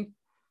are they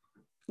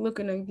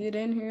looking to get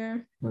in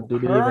here? Do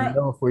they even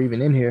know if we're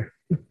even in here?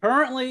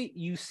 Currently,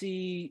 you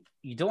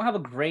don't have a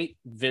great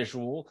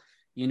visual.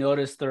 You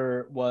notice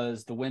there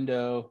was the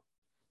window,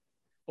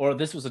 or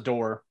this was a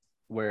door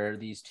where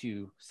these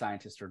two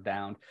scientists are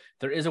downed.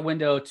 There is a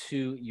window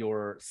to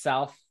your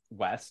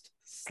southwest,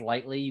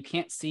 slightly. You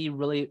can't see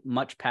really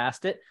much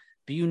past it,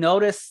 but you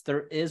notice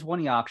there is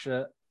one Yaksha.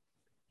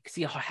 You can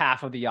see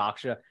half of the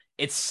Yaksha.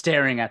 It's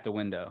staring at the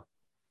window.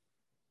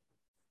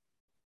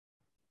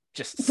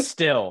 Just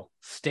still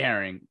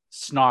staring,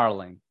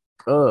 snarling.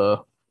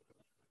 You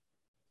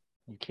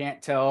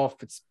can't tell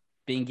if it's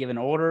being given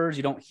orders.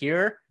 You don't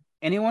hear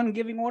anyone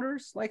giving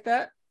orders like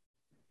that.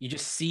 You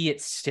just see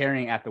it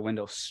staring at the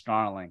window,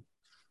 snarling.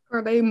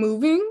 Are they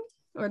moving,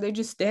 or are they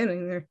just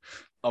standing there?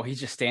 Oh, he's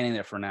just standing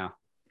there for now,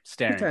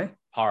 staring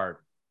hard.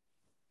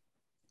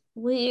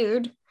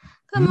 Weird.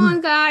 Come on,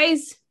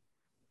 guys.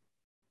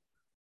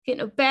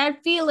 Getting a bad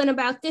feeling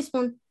about this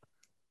one.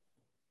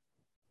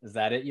 Is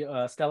that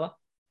it, Stella?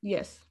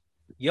 Yes.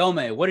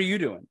 Yome, what are you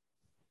doing?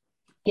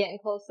 Getting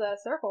close to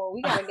that circle.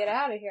 We gotta get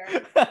out of here.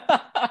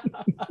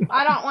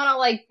 I don't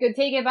want to go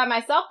take it by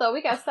myself though.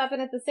 We gotta step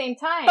in at the same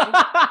time.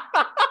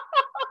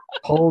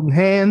 Holding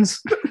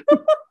hands.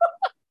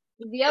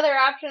 The other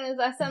option is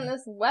I send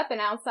this weapon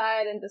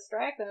outside and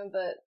distract them,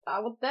 but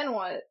then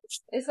what?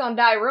 It's gonna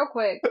die real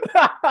quick.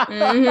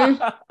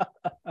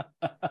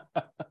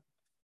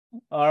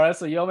 All right,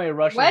 so Yome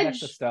rushes next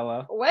to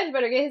Stella. Wedge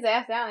better get his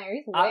ass down there.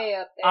 He's way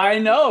up there. I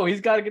know. He's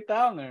got to get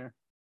down there.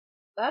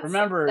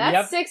 Remember,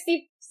 that's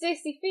 60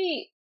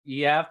 feet.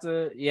 You have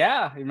to,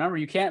 remember,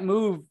 you can't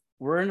move.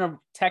 We're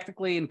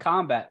technically in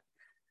combat,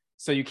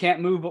 so you can't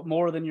move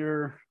more than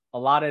your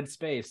allotted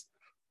space.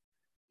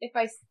 If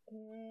should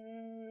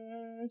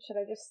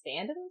I just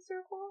stand in the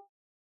circle?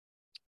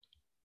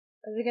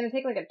 Is it going to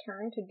take a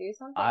turn to do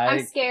something?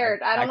 I'm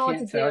scared. I don't know what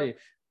to do.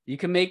 You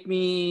can make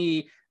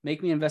me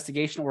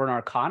investigation or an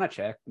arcana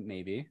check,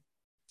 maybe.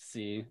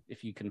 See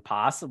if you can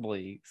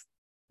possibly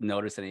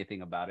notice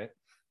anything about it.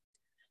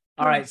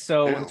 All right,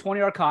 so with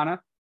 20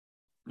 arcana,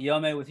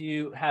 Yome, with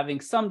you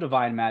having some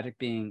divine magic,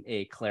 being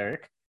a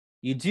cleric,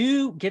 you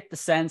do get the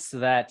sense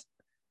that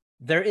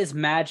there is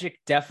magic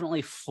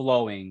definitely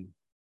flowing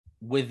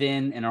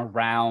within and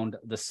around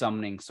the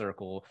summoning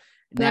circle.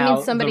 That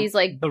means somebody's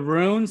like the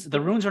runes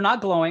are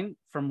not glowing.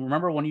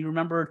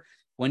 Remember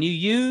when you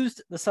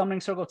used the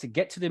summoning circle to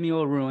get to the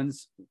Mule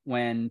ruins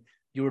when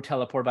you were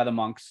teleported by the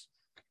monks,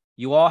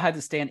 you all had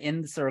to stand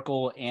in the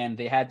circle and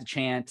they had to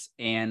chant,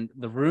 and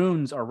the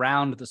runes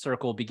around the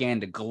circle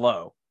began to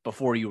glow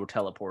before you were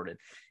teleported.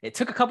 It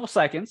took a couple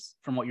seconds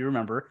from what you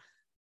remember.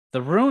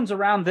 The runes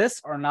around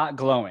this are not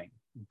glowing,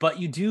 but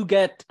you do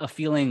get a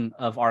feeling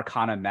of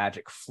arcana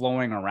magic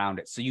flowing around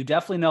it. So you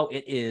definitely know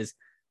it is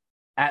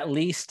at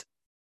least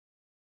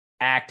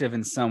active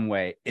in some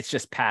way. It's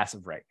just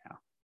passive right now.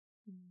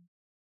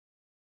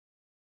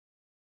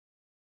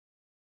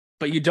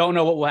 But you don't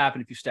know what will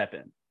happen if you step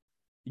in.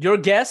 Your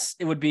guess,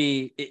 it would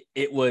be,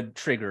 it would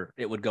trigger,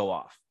 it would go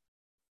off.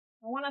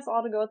 I want us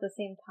all to go at the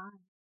same time.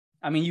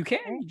 I mean, you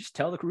can. You just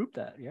tell the group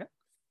that, yeah?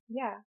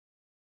 Yeah.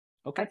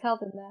 Okay. I tell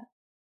them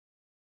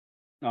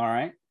that. All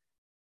right.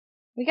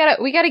 We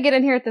gotta get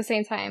in here at the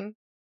same time.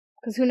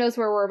 Because who knows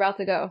where we're about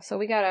to go. So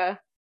we gotta...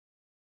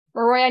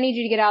 Roy, I need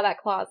you to get out of that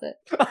closet.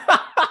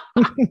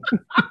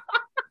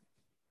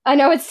 I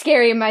know it's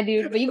scary, my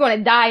dude, but you're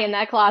gonna die in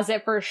that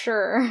closet for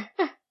sure.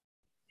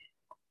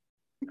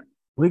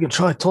 We could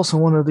try tossing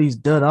one of these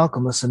dead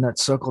alchemists in that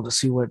circle to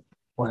see what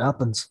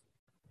happens.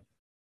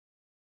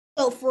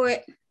 Go for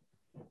it.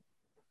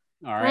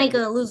 All I right. ain't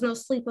gonna lose no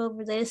sleep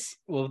over this.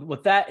 Well,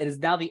 with that, it is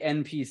now the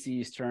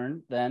NPC's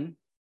turn then.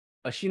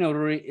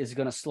 Ashinoruri is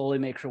going to slowly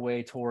make her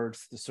way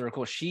towards the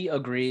circle. She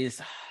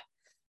agrees.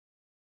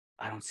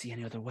 I don't see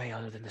any other way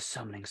other than the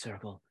summoning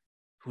circle.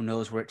 Who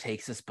knows where it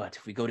takes us, but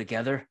if we go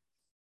together,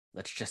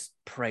 let's just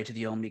pray to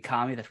the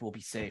Omikami that we'll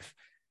be safe.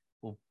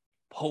 We'll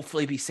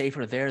hopefully be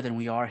safer there than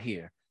we are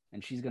here.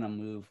 And she's going to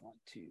move 1,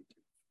 2, 3,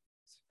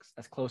 6,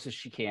 as close as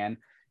she can.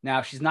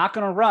 Now, she's not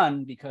going to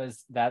run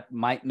because that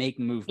might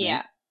make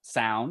movement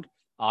sound,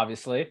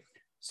 obviously.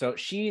 So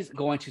she's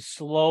going to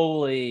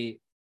slowly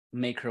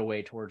make her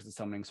way towards the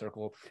summoning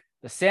circle.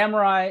 The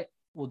samurai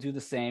will do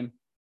the same.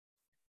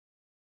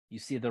 You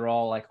see they're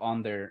all like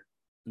on their...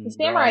 The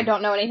samurai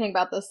don't know anything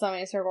about the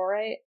summoning circle,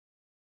 right?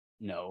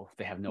 No,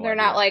 they have no They're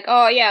idea. not like,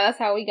 oh yeah, that's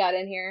how we got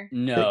in here.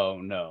 No.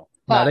 No,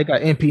 they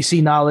got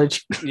NPC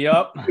knowledge.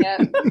 Yep. Yep.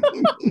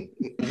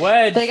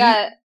 Wedge. They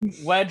got...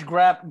 Wedge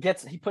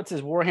he puts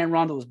his warhammer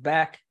onto his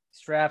back,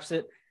 straps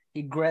it.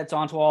 He gets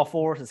onto all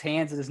fours, his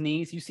hands at his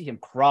knees. You see him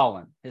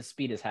crawling. His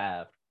speed is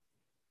halved.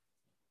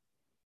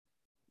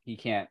 He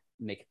can't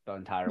make it the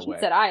entire way. He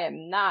said, I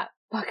am not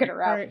fucking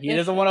around. He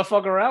doesn't want to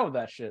fuck around with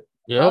that shit.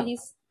 Yeah. Well,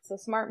 he's a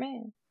smart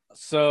man.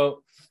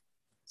 So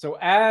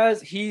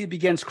as he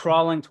begins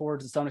crawling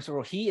towards the summoning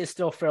circle, he is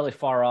still fairly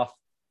far off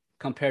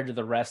compared to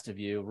the rest of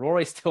you.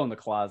 Rory's still in the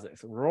closet.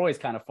 So Rory's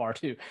kind of far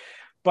too.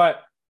 But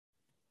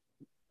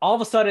all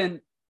of a sudden,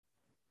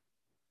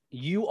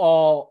 you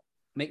all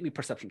make me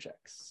perception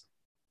checks.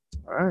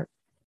 All right.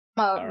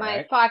 My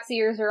right. fox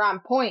ears are on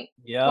point.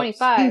 Yeah.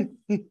 25.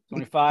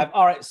 25.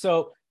 All right.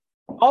 So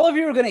all of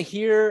you are going to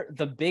hear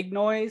the big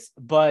noise,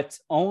 but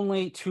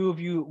only 2 of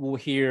you will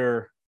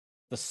hear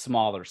the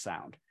smaller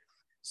sound.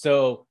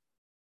 So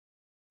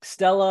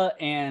Stella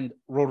and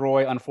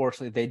Roy,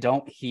 unfortunately, they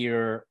don't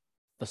hear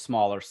the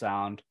smaller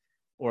sound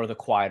or the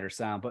quieter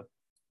sound, but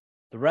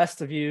the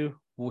rest of you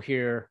will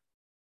hear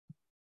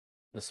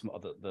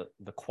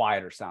the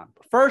quieter sound.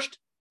 But first,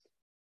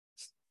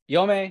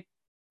 Yome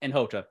and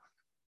Hota,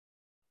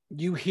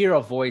 you hear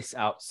a voice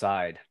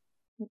outside.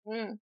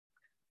 Mm-hmm.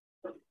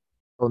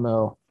 Oh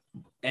no.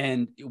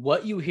 And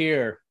what you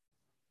hear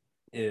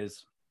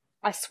is...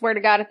 I swear to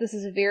God, if this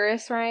is a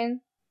Virus,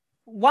 Ryan.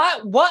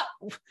 What?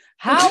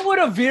 How would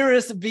a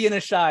Virus be in a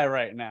shy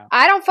right now?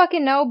 I don't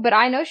fucking know, but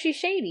I know she's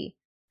shady.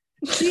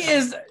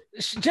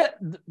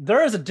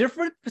 There is a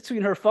difference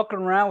between her fucking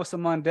around with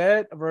some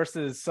undead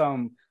versus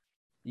some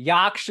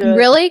Yaksha.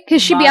 Really?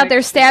 Because she'd be out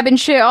there stabbing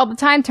shit all the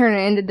time, turning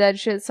it into dead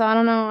shit, so I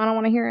don't know. I don't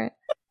want to hear it.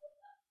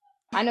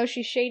 I know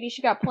she's shady.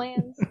 She got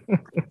plans.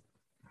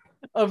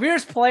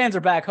 Avir's plans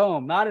are back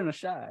home, not in a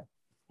shy.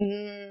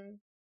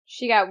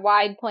 She got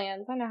wide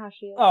plans. I know how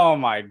she is. Oh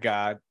my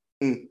God.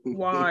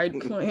 Wide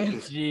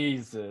plans.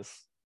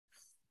 Jesus.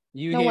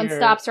 No one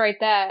stops right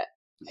that.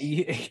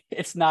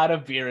 It's not a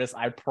Virus,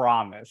 I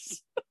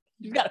promise.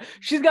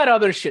 She's got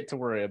other shit to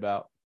worry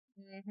about.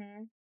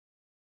 Mm-hmm.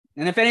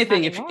 And if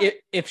anything,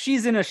 if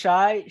she's in a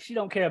shy, she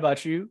don't care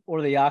about you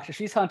or the Yaksha.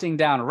 She's hunting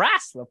down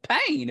Wrestler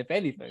Pain, if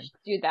anything.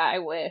 Dude, that I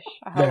wish.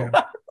 I hope.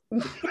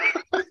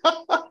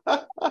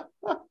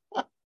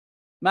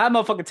 My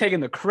motherfucker taking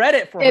the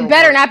credit for it.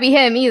 Better not be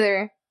him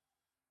either.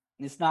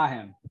 It's not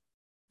him.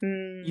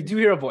 You do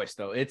hear a voice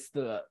though. It's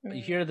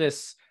you hear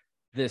this.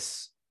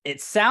 It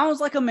sounds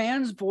like a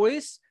man's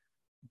voice,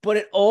 but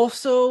it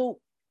also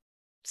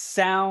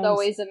sounds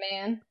always a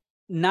man.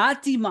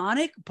 Not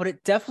demonic, but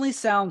it definitely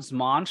sounds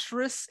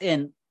monstrous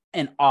and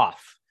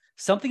off.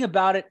 Something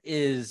about it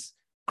is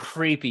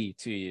creepy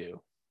to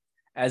you,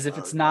 as if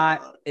it's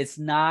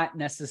not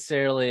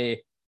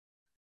necessarily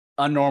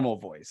a normal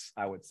voice,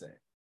 I would say.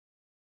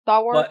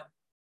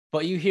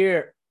 But you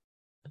hear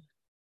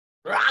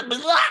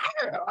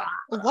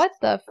what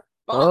the?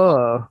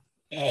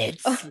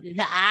 It's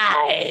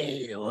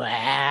my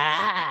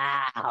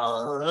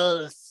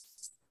house.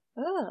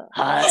 Ugh.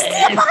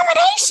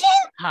 Abomination!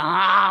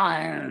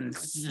 Hunt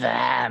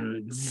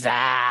them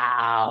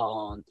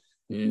down.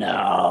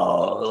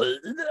 No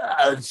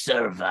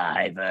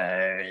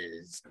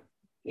survivors.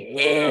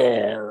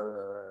 Kill.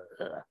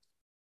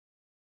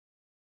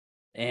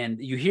 And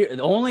you hear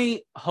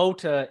only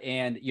Hota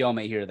and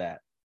Yome hear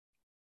that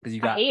because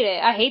you I got. hate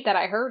it. I hate that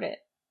I heard it.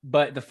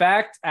 But the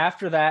fact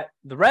after that,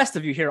 the rest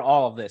of you hear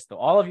all of this, though.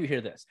 All of you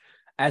hear this.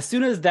 As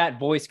soon as that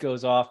voice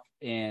goes off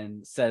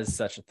and says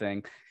such a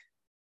thing,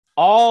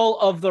 all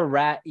of the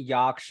rat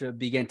yaksha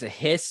begin to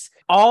hiss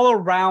all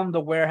around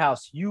the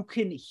warehouse. You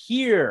can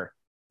hear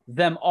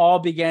them all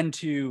begin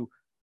to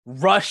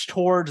rush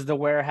towards the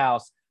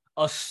warehouse.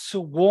 A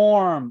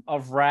swarm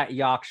of rat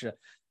yaksha.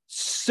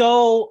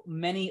 So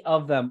many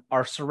of them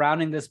are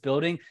surrounding this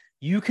building.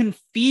 You can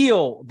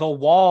feel the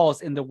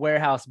walls in the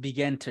warehouse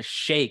begin to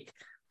shake.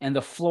 And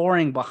the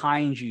flooring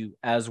behind you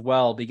as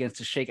well begins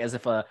to shake as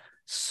if a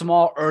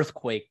small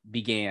earthquake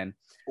began.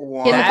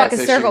 Get in the fucking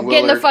circle.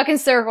 Get in the fucking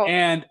circle.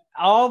 And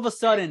all of a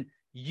sudden,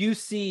 you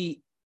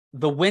see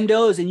the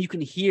windows and you can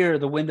hear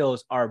the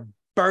windows are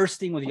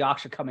bursting with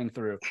Yaksha coming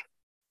through.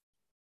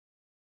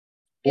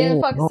 Get in the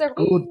Oh, fucking no,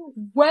 circle. good.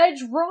 Wedge,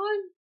 run.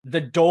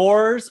 The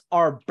doors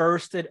are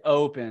bursted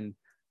open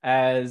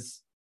as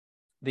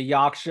the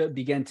Yaksha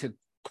begin to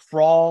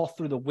crawl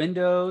through the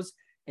windows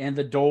and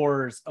the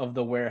doors of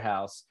the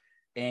warehouse.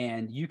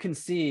 And you can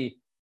see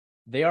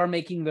they are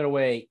making their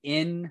way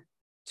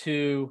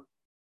into...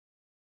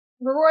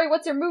 Roy,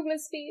 what's your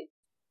movement speed?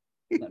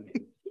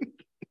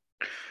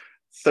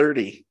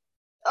 30.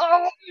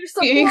 Oh, you're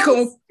so He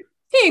close.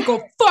 ain't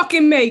gonna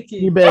fucking make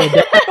You it.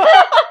 better.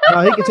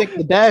 No, he can take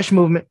the dash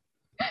movement.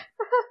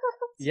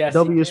 Yes,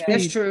 W he speed. can.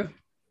 That's true.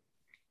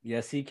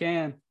 Yes, he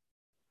can.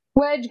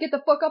 Wedge, get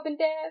the fuck up and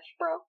dash,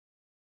 bro.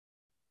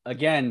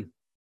 Again,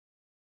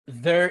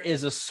 there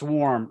is a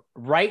swarm.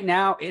 Right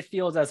now, it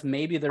feels as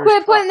maybe there's...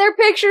 Quit putting their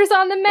pictures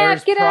on the map.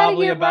 There's Get out of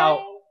probably here, about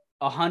Ryan.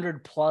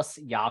 100 plus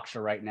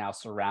Yaksha right now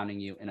surrounding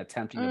you and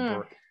attempting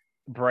to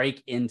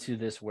break into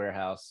this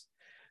warehouse.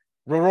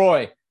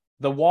 Roy,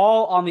 the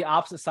wall on the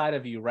opposite side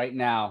of you right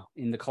now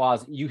in the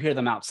closet, you hear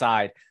them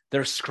outside.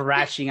 They're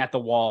scratching at the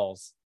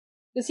walls.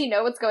 Does he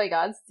know what's going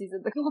on since he's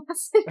in the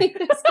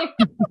closet?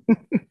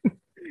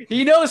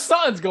 He knows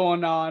something's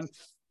going on.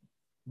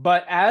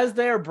 But as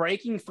they're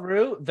breaking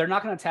through, they're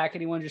not going to attack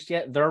anyone just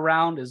yet. Their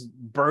round is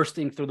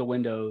bursting through the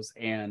windows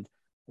and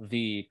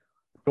the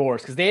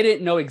doors because they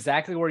didn't know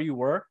exactly where you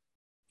were.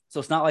 So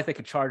it's not like they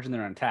could charge in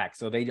there and attack.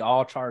 So they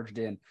all charged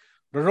in.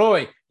 But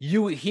Roy,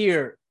 you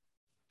hear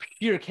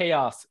pure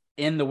chaos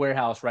in the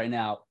warehouse right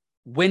now.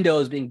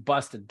 Windows being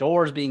busted,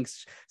 doors being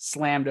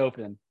slammed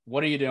open.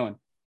 What are you doing?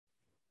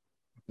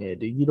 Yeah,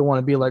 dude, you don't want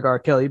to be like R.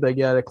 Kelly. You better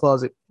get out of the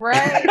closet.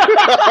 Right?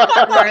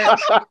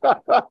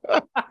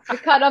 You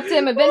cut up to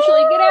him,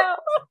 eventually get out.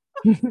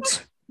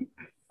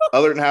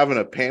 Other than having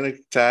a panic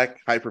attack,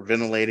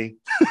 hyperventilating.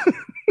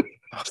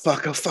 Oh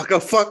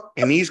fuck.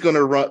 And he's going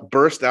to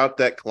burst out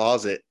that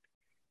closet.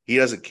 He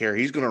doesn't care.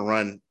 He's going to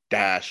run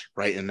dash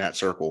right in that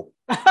circle.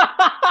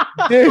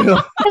 Damn. He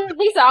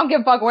said, I don't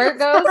give a fuck where it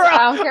goes. I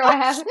don't care what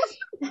happens.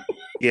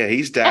 Yeah,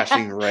 he's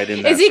dashing right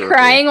in that Is he circle.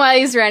 crying while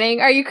he's running?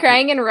 Are you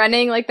crying and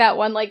running like that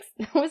one, like,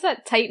 what was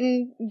that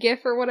Titan gif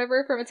or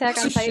whatever from Attack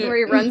on Titan where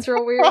he runs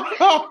real weird?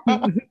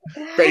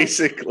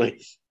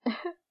 Basically.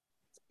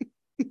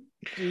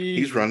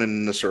 He's running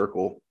in the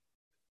circle.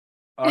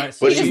 All right,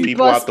 so Pushing He just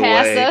people busts out the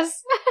past way.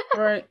 us.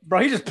 Right.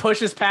 bro, he just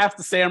pushes past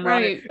the samurai.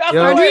 Right. That's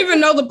Yo. I right. don't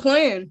even know the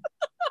plan.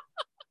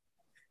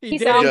 He He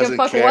did. said, I don't give a doesn't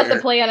fuck what the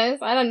care. plan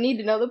is. I don't need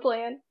to know the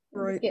plan.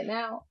 I'm Right. just getting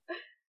out.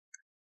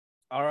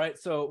 All right,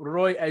 so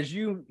Roy, as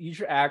you use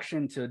your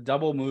action to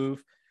double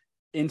move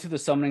into the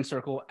summoning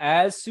circle,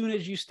 as soon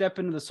as you step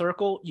into the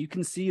circle, you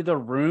can see the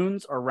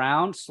runes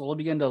around slowly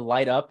begin to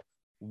light up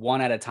one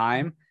at a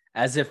time,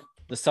 as if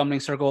the summoning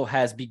circle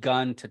has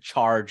begun to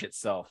charge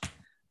itself.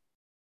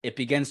 It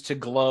begins to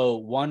glow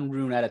one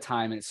rune at a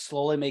time, and it's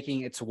slowly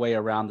making its way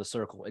around the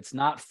circle. It's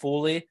not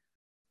fully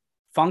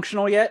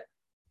functional yet,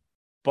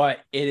 but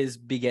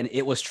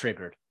it was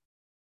triggered.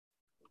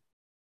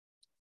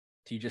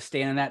 Do you just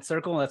stand in that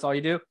circle and that's all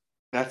you do?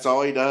 That's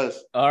all he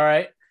does. All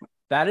right.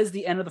 That is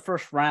the end of the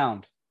first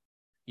round.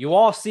 You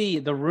all see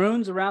the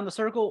runes around the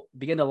circle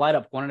begin to light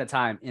up one at a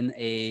time in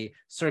a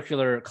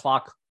circular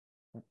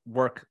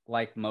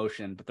clockwork-like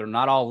motion, but they're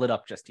not all lit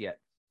up just yet.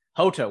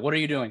 Hota, what are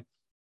you doing?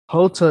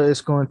 Hota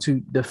is going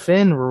to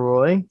defend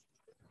Roy.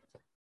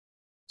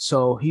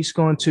 So he's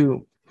going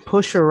to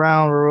push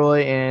around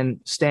Roy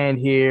and stand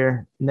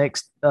here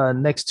next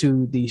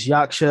to these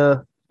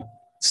Yaksha,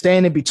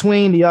 standing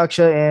between the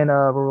Yaksha and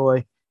Roy,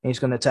 and he's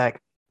going to attack.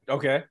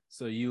 Okay.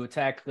 So you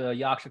attack the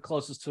Yaksha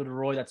closest to the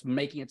Roy that's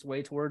making its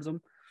way towards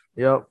him.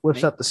 Yep,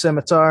 whips up the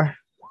scimitar.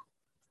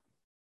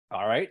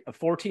 All right. A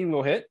 14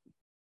 will hit.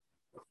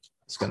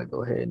 It's going to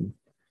go ahead and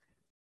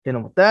hit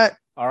him with that.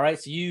 All right.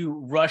 So you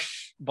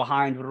rush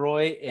behind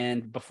Roy,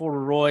 and before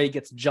Roy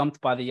gets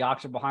jumped by the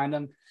Yaksha behind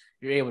him,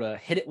 You're able to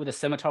hit it with a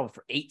scimitar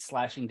for 8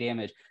 slashing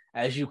damage.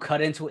 As you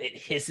cut into it, it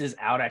hisses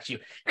out at you.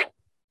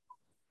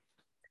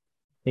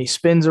 He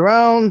spins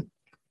around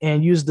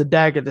and uses the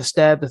dagger to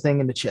stab the thing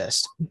in the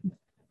chest.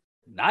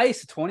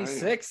 Nice,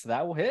 26.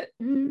 That will hit.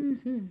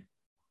 Mm-hmm.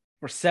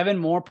 For 7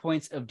 more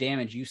points of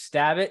damage. You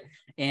stab it,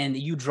 and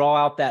you draw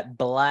out that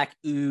black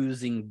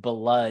oozing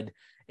blood.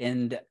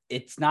 And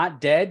it's not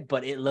dead,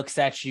 but it looks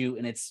at you,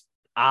 and its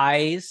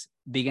eyes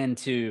begin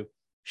to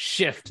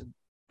shift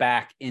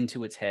back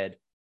into its head.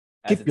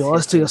 Keep your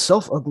eyes to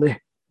yourself, ugly.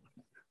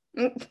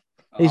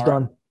 He's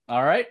done.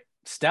 All right.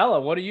 Stella,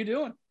 what are you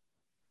doing?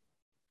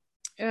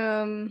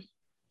 I'm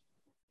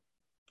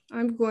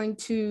going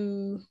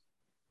to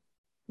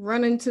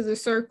run into the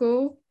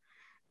circle,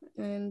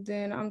 and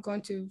then I'm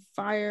going to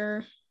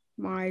fire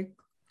my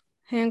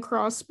hand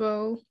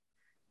crossbow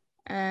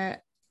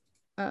at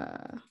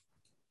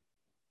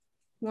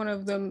one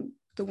of them,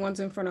 the ones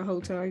in front of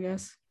Hota, I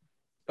guess.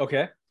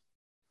 Okay.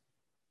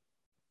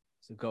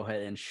 So go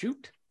ahead and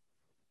shoot.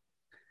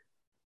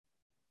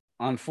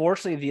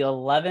 Unfortunately, the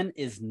 11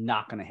 is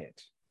not going to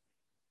hit.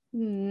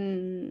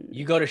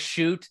 You go to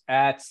shoot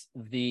at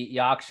the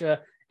Yaksha,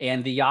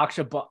 and the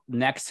Yaksha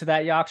next to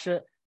that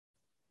Yaksha,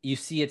 you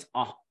see its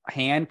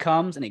hand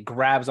comes and it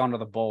grabs onto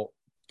the bolt,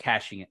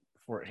 catching it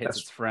before it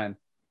hits its friend.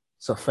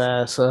 It's a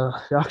fast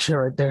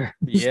Yaksha right there.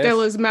 Yes.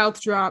 Stella's mouth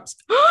drops.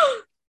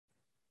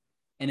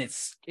 And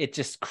it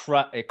just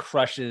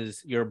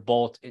crushes your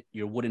bolt,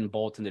 your wooden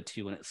bolt into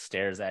 2, and it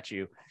stares at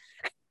you.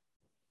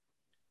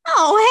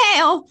 Oh,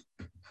 hell.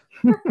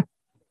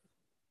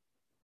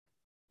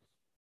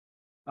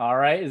 All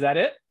right, is that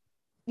it?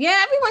 Yeah,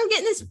 everyone get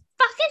in this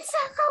fucking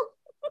circle.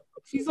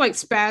 She's like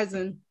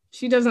spazzing.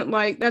 She doesn't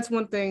like, that's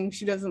one thing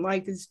she doesn't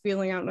like is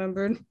feeling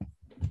outnumbered.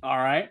 All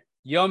right.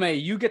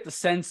 Yome, you get the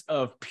sense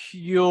of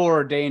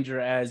pure danger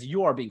as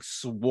you are being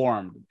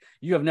swarmed.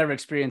 You have never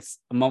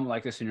experienced a moment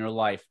like this in your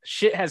life.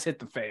 Shit has hit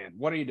the fan.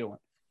 What are you doing?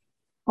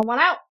 I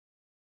want out.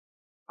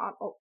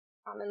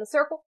 I'm in the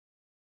circle.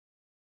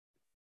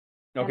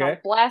 Okay. And I'm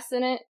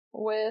blasting it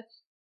with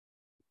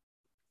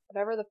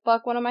whatever the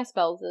fuck one of my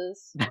spells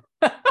is.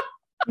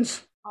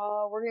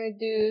 We're gonna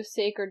do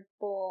Sacred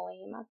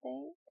Flame, I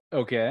think.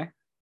 Okay.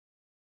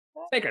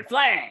 Sacred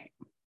Flame!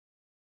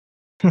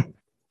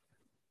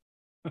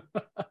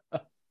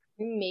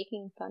 You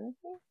making fun of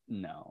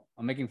me? No,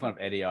 I'm making fun of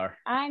Eddie R.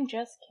 I'm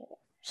just kidding.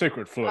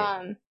 Sacred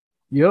Flame.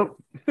 Yep.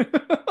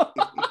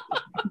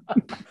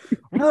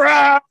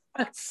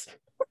 Rats!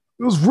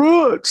 Those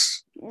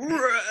roots.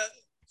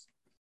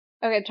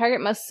 Okay,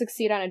 target must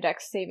succeed on a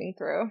dex saving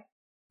throw.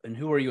 And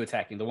who are you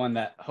attacking? The one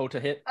that Hota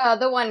hit?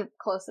 The one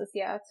closest,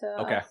 yeah,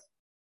 to Okay. us.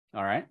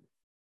 All right.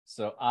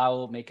 So I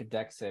will make a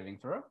dex saving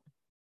throw.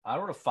 I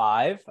rolled a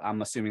 5.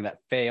 I'm assuming that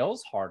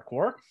fails.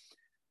 Hardcore.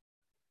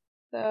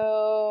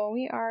 So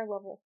we are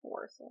level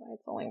 4, so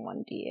it's only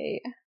 1d8.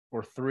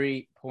 For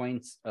 3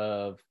 points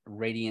of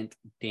radiant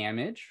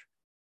damage.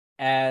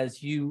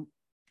 As you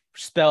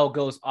spell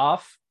goes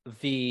off,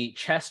 the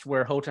chest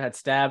where Hota had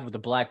stabbed with the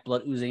black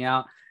blood oozing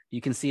out,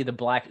 you can see the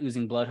black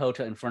oozing blood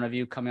Hota in front of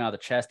you coming out of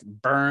the chest,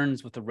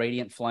 burns with the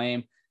radiant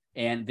flame,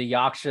 and the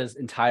Yaksha's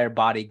entire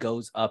body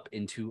goes up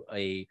into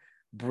a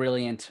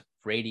brilliant,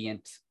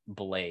 radiant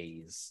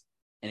blaze,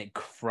 and it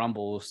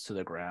crumbles to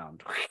the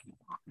ground.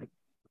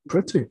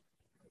 Pretty.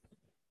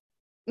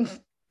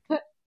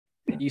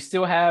 You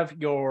still have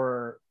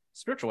your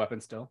spiritual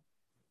weapon still.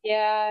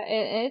 Yeah,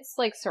 it's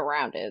like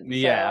surrounded.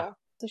 Yeah.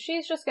 So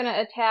she's just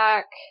gonna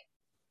attack.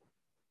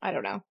 I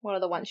don't know. One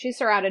of the ones. She's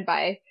surrounded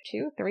by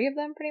 2, 3 of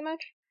them, pretty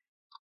much.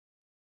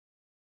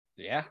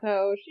 Yeah.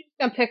 So she's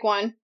gonna pick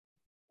one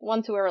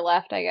to her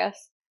left, I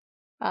guess.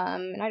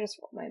 And I just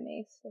rolled my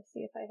mace. Let's see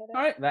if I hit it.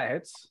 All right, that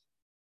hits.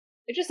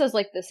 It just does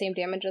like the same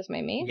damage as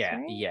my mace. Yeah,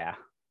 right? yeah.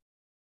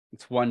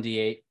 It's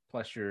 1d8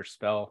 plus your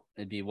spell.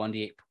 It'd be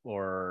 1d8,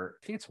 or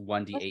I think it's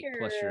 1d8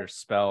 plus your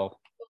spell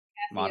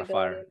Casting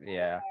modifier. ability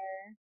Yeah, modifier,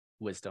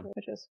 wisdom.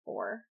 which is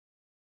 4.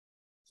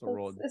 So So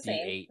roll it's the d8.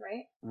 same,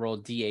 right? Roll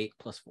d8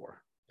 plus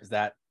 4, because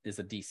that is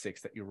a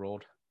d6 that you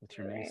rolled with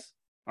your Right. mace.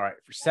 All right,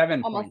 for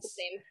 7 Almost points.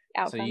 the same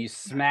outcome. So you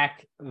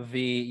smack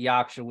the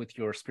Yaksha with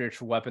your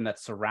spiritual weapon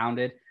that's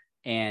surrounded,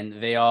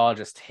 and they all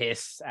just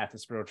hiss at the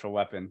spiritual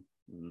weapon.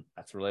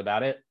 That's really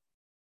about it.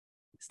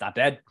 It's not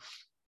dead.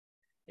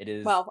 It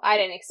is. Well, I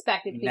didn't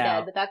expect it to be now-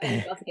 dead, but that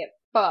thing's about to get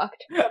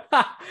fucked.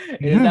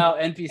 It is now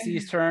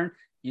NPC's turn.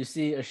 You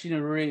see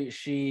Ashinaruri,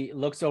 she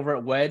looks over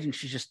at Wedge, and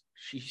she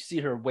see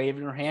her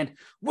waving her hand.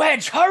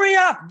 Wedge, hurry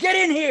up! Get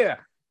in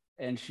here!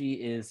 And she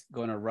is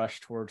going to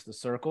rush towards the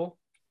circle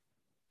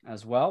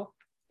as well.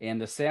 And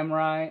the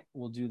samurai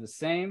will do the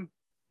same.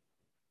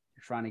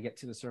 You're trying to get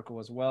to the circle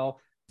as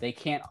well.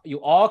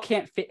 You all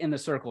can't fit in the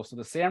circle, so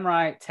the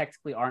samurai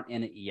technically aren't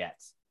in it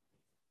yet.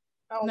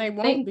 They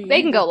won't be.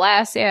 They can go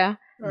last, yeah.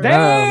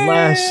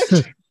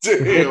 Last.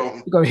 Damn.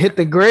 You're gonna hit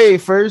the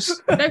grave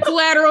first. That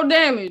collateral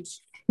damage.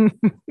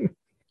 It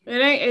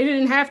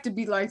didn't have to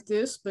be like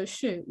this, but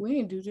shit, we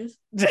didn't do this.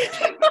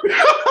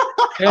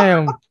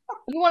 Damn.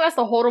 You want us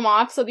to hold them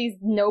off so these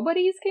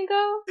nobodies can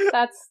go?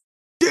 That's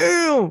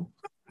Damn.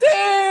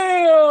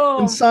 Damn!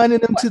 And signing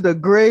them to the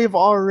grave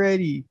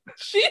already.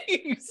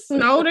 Jeez.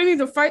 No, they need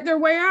to fight their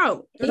way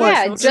out.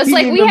 Yeah, What? just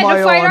like we Team had am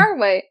to I fight on? our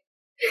way.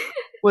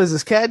 What is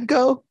this, Cat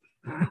Go?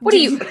 What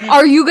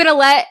are you gonna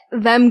let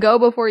them go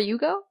before you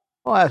go?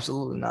 Oh,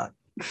 absolutely not.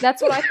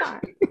 That's what I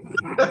thought.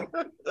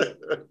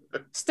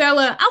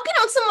 Stella, I'll get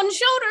on someone's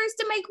shoulders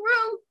to make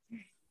room.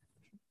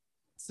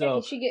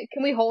 So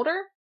Can we hold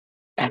her?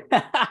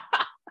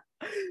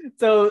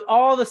 so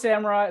all the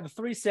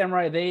three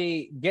samurai,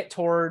 they get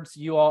towards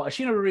you all.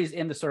 Ashinaruri's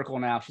in the circle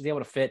now. She's able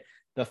to fit.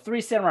 The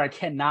three samurai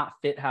cannot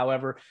fit,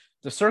 however.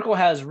 The circle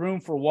has room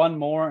for one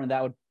more, and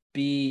that would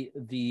be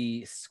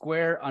the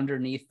square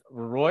underneath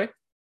Roy.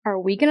 Are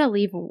we gonna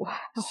leave?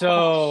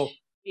 So,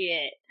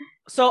 Shit.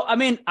 so I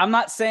mean, I'm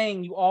not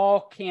saying you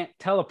all can't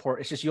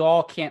teleport. It's just you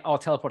all can't all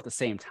teleport at the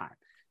same time.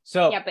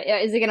 So Yeah, but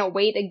is it gonna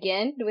wait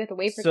again? Do we have to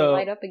wait for it to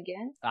light up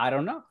again? I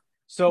don't know.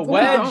 So Go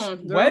Wedge,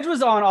 on, girl. Wedge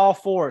was on all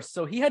fours,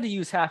 so he had to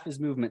use half his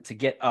movement to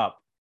get up,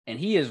 and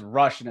he is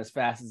rushing as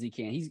fast as he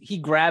can. He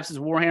grabs his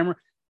warhammer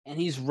and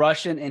he's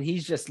rushing, and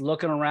he's just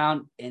looking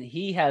around, and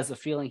he has a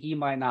feeling he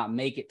might not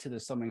make it to the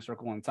summoning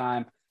circle in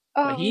time.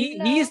 But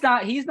he's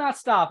not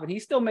stopping.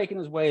 He's still making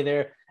his way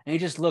there, and he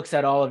just looks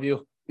at all of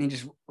you and he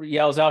just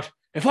yells out,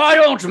 "If I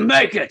don't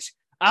make it,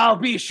 I'll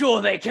be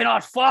sure they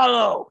cannot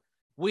follow.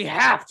 We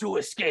have to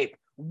escape.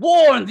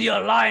 Warn the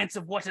Alliance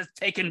of what has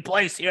taken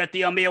place here at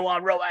the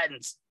Amiwa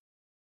Ruins.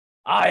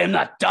 I am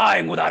not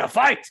dying without a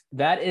fight."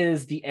 That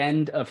is the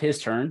end of his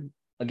turn.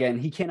 Again,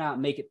 he cannot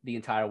make it the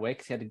entire way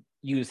because he had to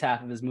use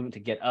half of his movement to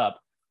get up,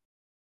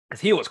 because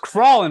he was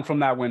crawling from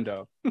that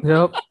window.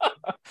 Yep.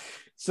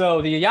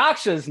 So the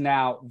Yaksha's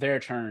now their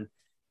turn,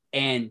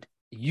 and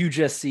you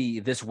just see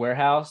this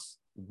warehouse,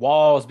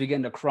 walls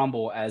begin to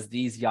crumble as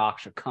these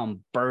Yaksha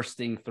come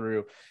bursting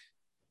through.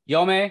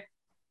 Yome,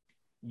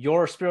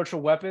 your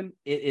spiritual weapon,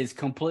 it is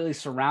completely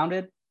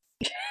surrounded.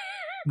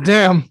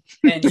 Damn.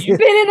 And you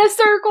Spin in a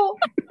circle.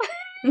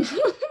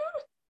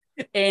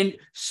 and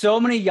so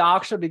many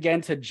Yaksha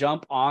begin to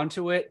jump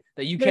onto it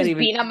that you Just can't even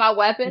beating up my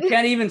weapon. you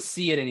can't even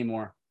see it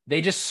anymore.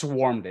 They just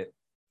swarmed it.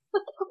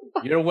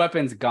 Your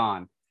weapon's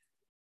gone.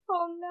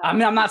 Oh no. I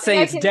mean, I'm not saying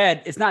I it's can-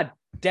 dead. It's not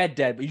dead,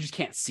 but you just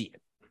can't see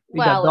it.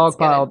 You got Well, it's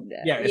dogpiled.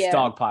 gonna- Yeah, it's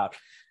dogpiled.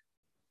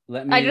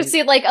 Let me. I just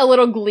see like a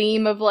little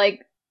gleam of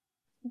like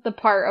the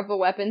part of a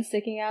weapon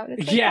sticking out.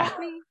 It's like, Yeah. "Help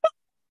me."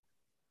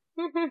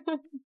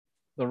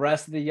 The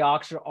rest of the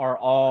Yaksha are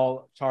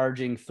all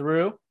charging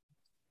through.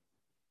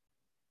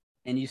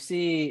 And you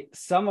see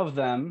some of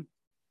them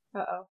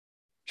Uh-oh.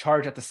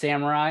 charge at the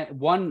samurai.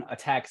 One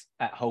attacks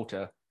at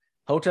Hota.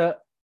 Hota,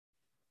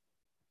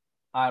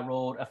 I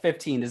rolled a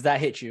 15. Does that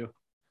hit you?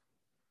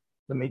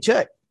 Let me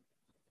check.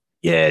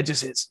 Yeah, it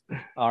just hits.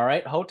 All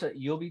right, Hota,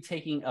 you'll be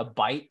taking a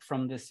bite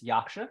from this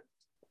Yaksha.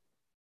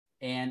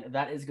 And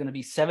that is going to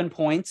be 7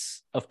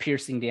 points of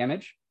piercing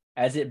damage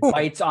as it Ooh.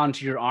 bites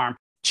onto your arm.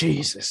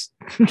 Jesus.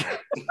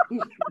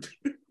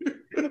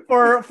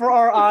 For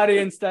our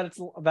audience that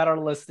are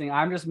listening,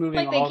 I'm just moving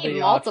Like they all keep the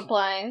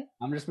multiplying.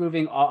 I'm just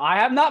moving all. I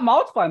have not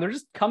multiplying. They're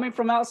just coming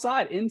from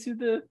outside into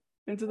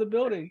the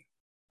building.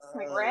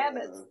 Like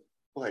rabbits.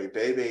 Boy,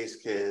 baby's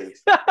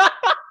kids.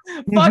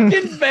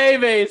 Fucking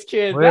babies,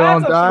 kids. We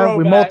don't That's a die,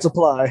 we throwback.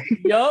 multiply.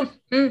 Yup,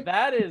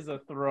 that is a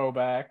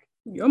throwback.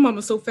 Your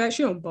mama's so fat,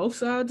 she on both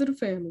sides of the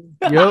family.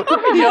 Yep.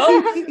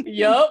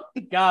 Yup.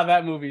 God,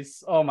 that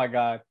movie's. Oh my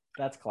God,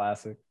 that's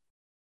classic.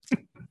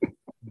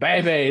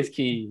 Babies,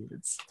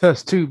 kids.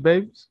 That's two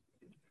babies.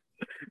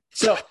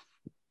 So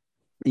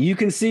you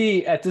can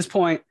see at this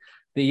point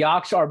the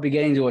Yaksha are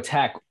beginning to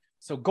attack.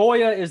 So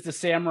Goya is the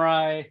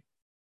samurai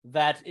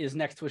that is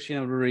next to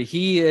Ashinaruri.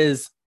 He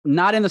is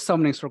not in the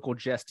summoning circle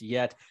just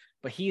yet,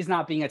 but he's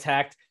not being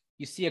attacked.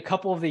 You see a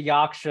couple of the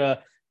Yaksha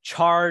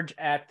charge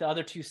at the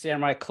other two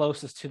samurai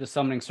closest to the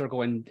summoning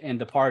circle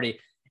and the party.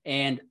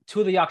 And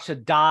two of the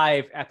Yaksha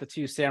dive at the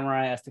two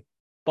samurai as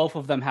both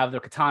of them have their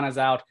katanas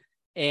out.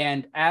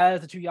 And as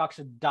the two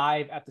Yaksha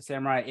dive at the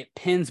samurai, it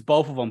pins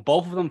both of them.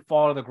 Both of them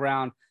fall to the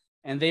ground,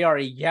 and they are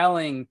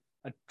yelling,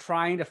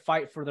 trying to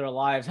fight for their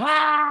lives.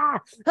 Ah!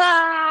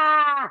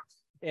 Ah!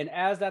 And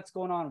as that's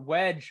going on,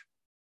 Wedge,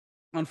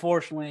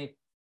 unfortunately,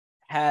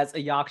 has a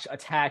Yaksha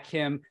attack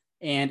him.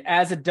 And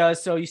as it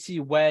does so, you see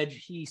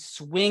Wedge, he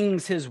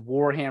swings his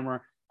warhammer,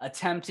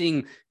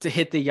 attempting to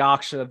hit the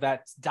Yaksha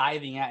that's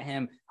diving at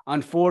him.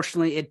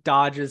 Unfortunately, it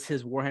dodges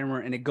his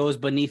warhammer, and it goes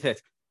beneath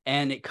it.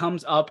 And it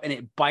comes up and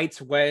it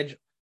bites Wedge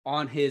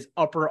on his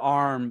upper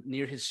arm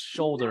near his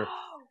shoulder.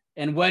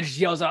 And Wedge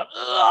yells out,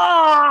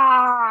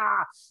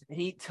 "Ah!" And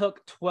he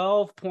took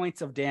 12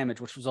 points of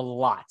damage, which was a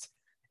lot.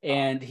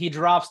 And he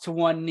drops to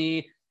one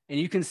knee, and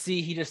you can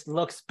see he just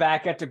looks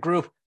back at the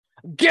group.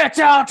 "Get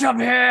out of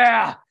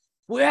here!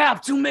 We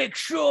have to make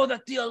sure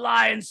that the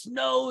Alliance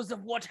knows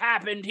of what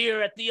happened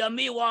here at the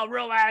Amiwa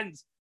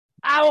Ruins.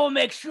 I will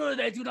make sure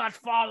they do not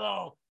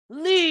follow.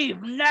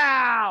 Leave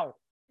now!"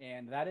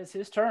 And that is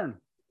his turn.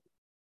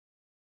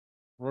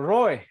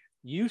 Roy,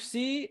 you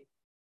see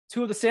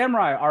two of the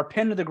samurai are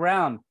pinned to the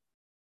ground.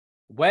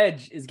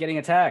 Wedge is getting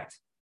attacked.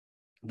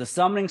 The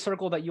summoning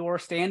circle that you're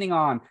standing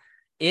on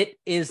It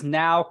is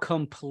now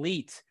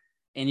complete,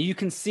 and you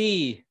can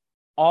see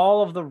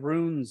all of the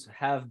runes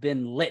have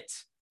been lit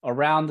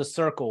around the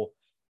circle.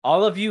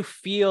 All of you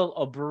feel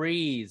a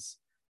breeze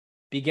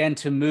begin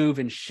to move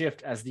and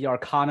shift as the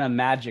arcana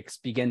magics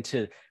begin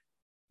to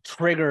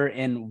trigger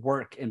and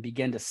work and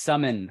begin to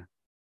summon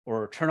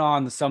or turn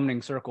on the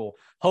summoning circle.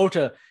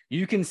 Hota,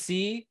 you can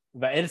see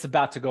that it's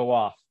about to go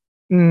off,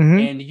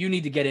 and you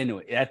need to get into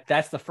it.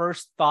 That's the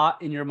first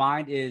thought in your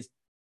mind is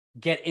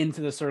get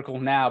into the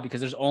circle now,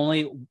 because there's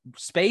only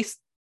space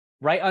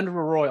right under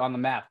Roy on the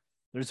map.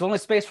 There's only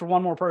space for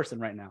one more person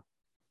right now.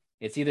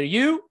 It's either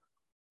you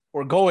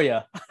or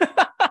Goya.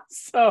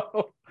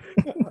 So,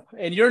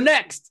 and you're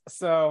next.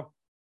 So,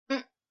 all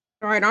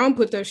right, I don't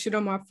put that shit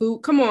on my food.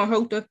 Come on,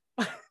 Hota.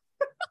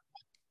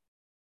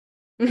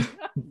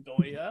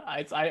 Goya,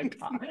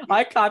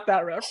 I caught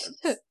that reference.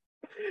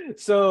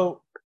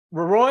 So,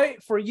 Roy,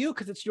 for you,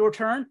 because it's your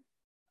turn,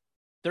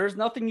 there's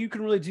nothing you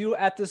can really do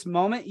at this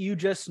moment. You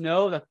just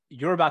know that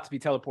you're about to be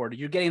teleported.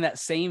 You're getting that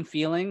same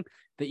feeling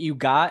that you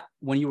got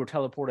when you were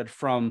teleported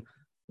from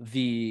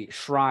the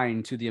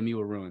shrine to the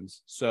Amiwa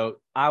ruins. So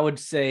I would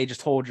say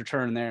just hold your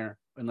turn there,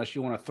 unless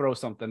you want to throw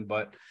something,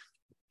 but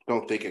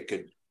Don't think it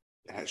could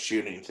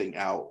shoot anything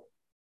out.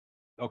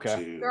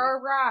 okay. Throw a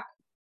rock.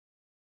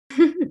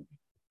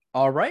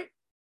 All right.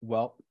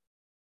 Well,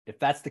 if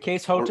that's the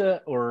case,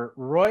 Hota or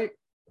Roy,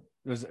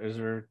 is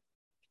there?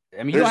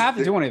 I mean, you don't have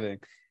to do anything.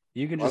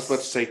 You can I was just. about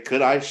to say,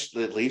 could I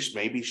at least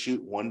maybe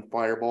shoot one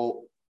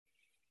firebolt?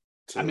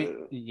 I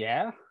mean,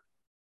 yeah,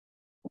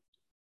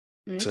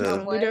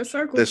 Probably that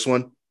circle. This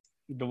one?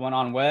 the one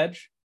on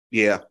Wedge.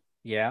 Yeah.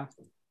 Yeah.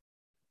 I'm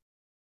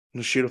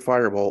gonna shoot a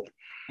firebolt.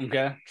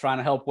 Okay. Trying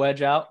to help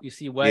Wedge out. You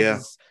see Wedge Yeah.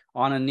 is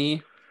on a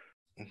knee.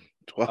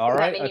 12. All Does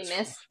right. that mean you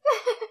miss?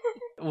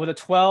 With a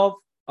 12,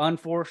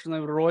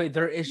 unfortunately, with Roy,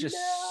 there is just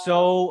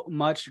so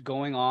much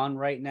going on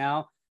right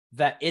now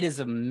that it is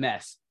a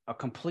mess, a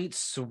complete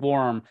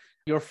swarm.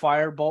 Your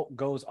firebolt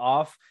goes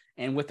off,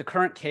 and with the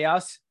current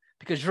chaos,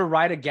 because you're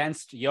right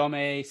against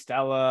Yome,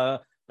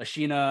 Stella,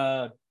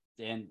 Ashina,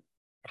 and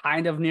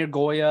kind of near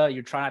Goya,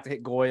 you're trying not to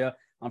hit Goya.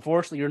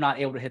 Unfortunately, you're not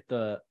able to hit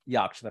the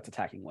Yaksha that's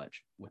attacking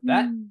Wedge. With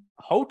that,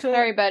 Hota,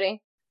 Sorry,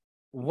 buddy.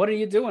 what are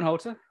you doing,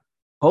 Hota?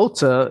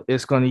 Hota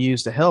is going to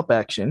use the help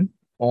action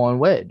on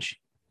Wedge,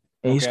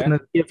 and he's Okay. going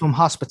to give him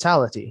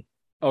hospitality.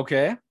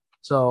 Okay.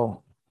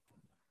 So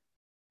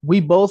we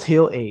both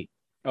heal 8.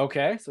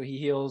 Okay, so he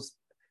heals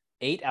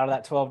 8 out of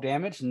that 12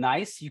 damage.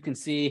 Nice. You can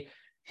see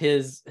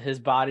his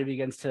body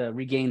begins to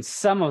regain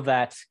some of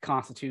that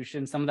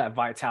constitution, some of that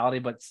vitality,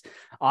 but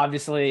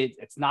obviously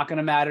it's not going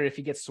to matter if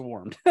he gets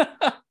swarmed.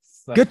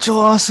 So, Get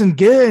your ass in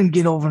gear and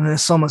get over in the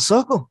summer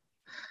circle.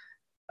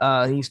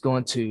 He's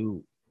going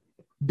to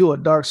do a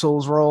Dark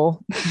Souls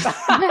roll.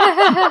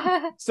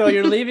 so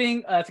you're leaving.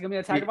 It's going to be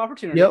an attack of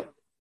opportunity. Yep.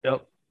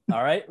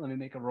 All right, let me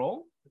make a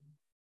roll.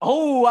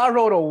 Oh, I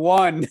rolled a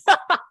 1.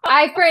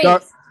 I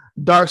freeze.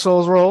 Dark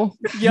Souls roll.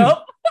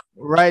 Yep.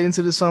 Right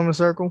into the summer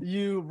circle.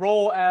 You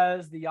roll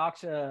as the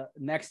Yaksha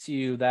next to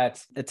you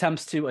that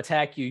attempts to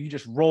attack you. You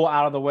just roll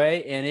out of the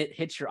way and it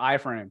hits your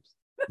iframes.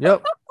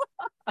 Yep.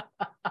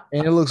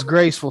 And it looks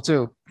graceful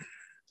too.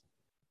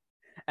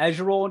 As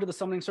you roll into the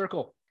summoning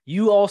circle,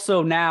 you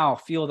also now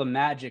feel the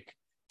magic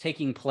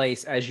taking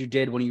place as you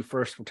did when you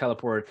first were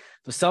teleported.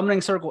 The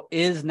summoning circle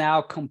is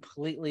now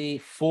completely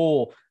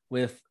full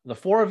with the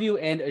 4 of you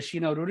and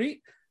Ashina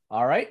Ruri.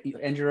 All right, you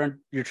end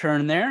your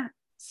turn there.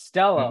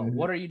 Stella,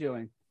 what are you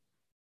doing?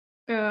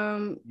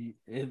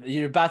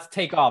 You're about to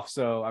take off,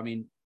 so I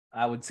mean,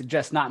 I would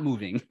suggest not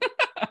moving.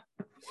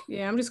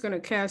 Yeah, I'm just gonna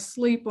cast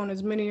sleep on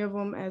as many of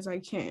them as I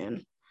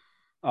can.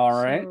 All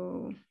right.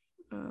 So,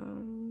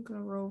 I'm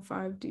gonna roll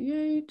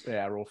 5d8.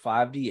 Yeah, roll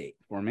 5d8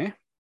 for me.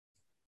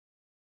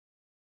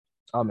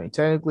 I mean,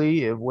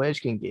 technically, if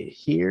Wedge can get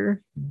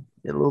here,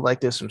 it looks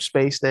like there's some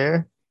space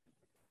there.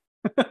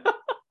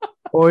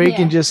 Or he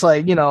can just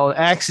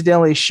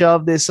accidentally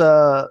shove this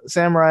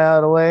samurai out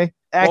of the way.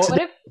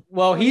 What if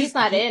Well, he's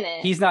not in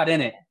it? He's not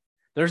in it.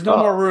 There's no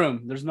more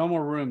room. There's no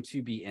more room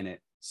to be in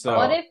it. So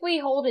What if we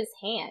hold his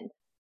hand?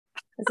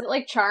 Is it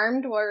like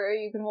Charmed, where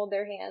you can hold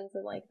their hands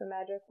and like the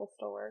magic will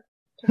still work?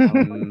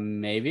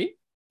 maybe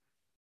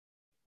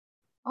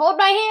Hold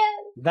my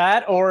hand.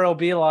 that, or it'll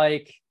be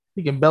like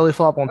He can belly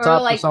flop on Or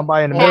top like of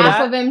somebody in the Or middle.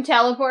 Half of him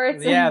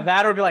teleports. yeah,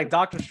 that or be like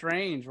Doctor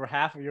Strange, where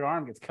half of your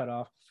arm gets cut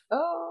off.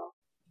 Oh.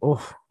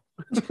 Oof.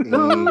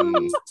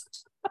 Mm.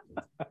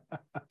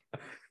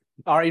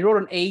 All right, you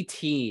rolled an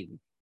 18.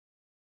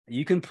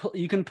 You can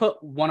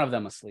put one of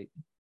them asleep.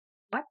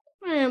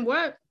 Man,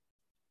 what?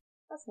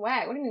 That's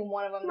whack. What do you mean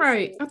one of them? is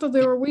Right. asleep? I thought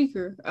they were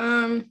weaker.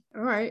 All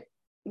right.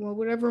 Well,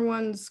 whatever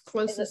one's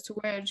closest to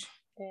Wedge.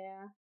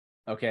 Yeah.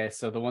 Okay,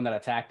 so the one that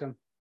attacked him.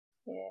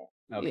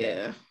 Yeah. Okay.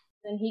 Yeah.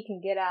 Then he can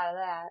get out of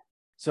that.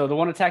 So the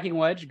one attacking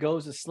Wedge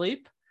goes to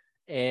sleep,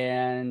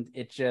 and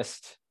it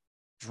just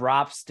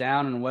drops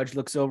down, and Wedge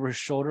looks over his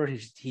shoulder.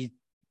 He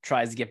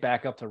tries to get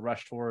back up to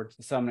rush towards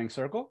the summoning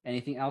circle.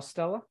 Anything else,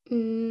 Stella?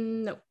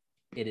 No.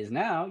 It is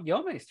now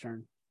Yome's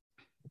turn.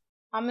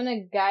 I'm gonna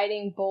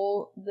guiding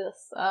bolt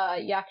this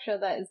Yaksha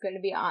that is going to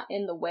be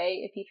in the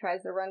way if he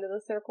tries to run to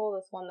the circle.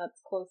 This one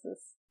that's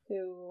closest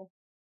to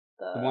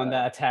The one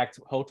that attacked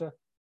Hota?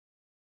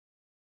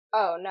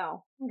 Oh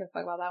no, I don't give a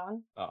fuck about that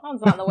one. Oh. That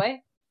one's not in the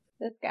way.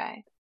 This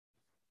guy.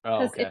 Oh,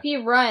 Because okay. if he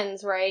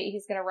runs, right,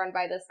 he's gonna run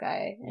by this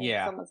guy. And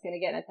Yeah. someone's gonna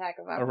get an attack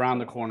of Around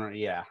the opportunity. corner,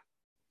 yeah.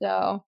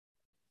 So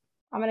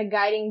I'm gonna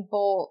guiding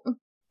bolt.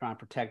 Trying to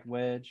protect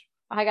Wedge.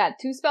 I got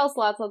 2 spell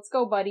slots. Let's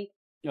go, buddy.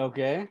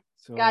 Okay.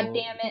 So God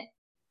damn it.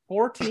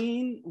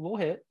 14 will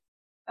hit.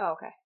 Oh,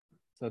 okay.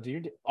 So do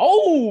your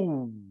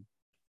oh,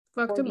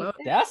 Fucked him up.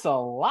 that's a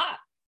lot.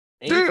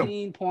 Damn.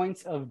 18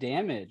 points of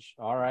damage.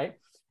 All right.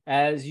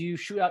 As you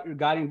shoot out your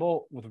guiding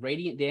bolt with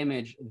radiant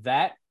damage,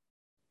 that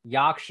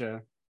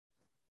Yaksha,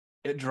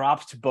 it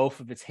drops to both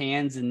of its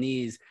hands and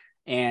knees,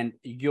 and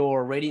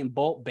your radiant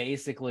bolt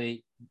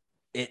basically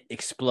it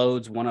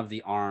explodes one of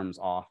the arms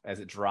off as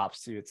it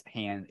drops to its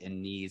hand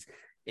and knees.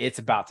 It's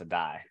about to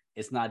die.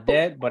 It's not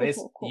dead, but it's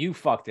Cool. you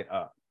fucked it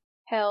up.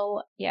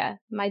 Hell yeah.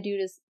 My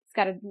dude is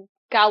got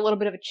a little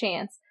bit of a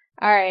chance.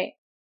 Alright.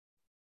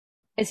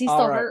 Is he still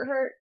All right.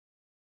 hurt?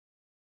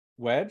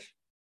 Wedge?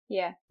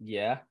 Yeah.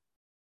 Yeah.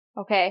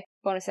 Okay.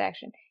 Bonus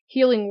action.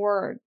 Healing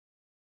word.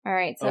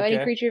 Alright, so any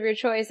Okay. creature of your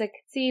choice that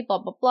can see, blah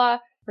blah blah,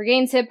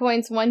 regains hit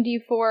points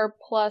 1d4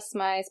 plus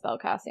my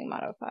spellcasting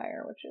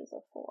modifier, which is a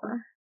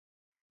 4.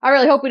 I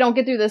really hope we don't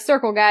get through this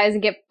circle, guys,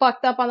 and get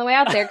fucked up on the way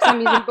out there, because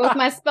I'm using both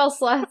my spell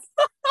slots.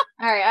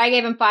 Alright, I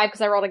gave him 5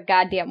 because I rolled a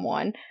goddamn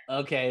 1.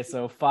 Okay,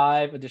 so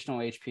 5 additional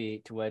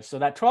HP to Wedge. So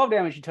that 12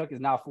 damage you took is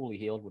now fully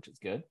healed, which is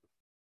good.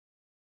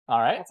 All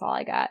right. That's all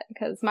I got,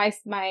 because my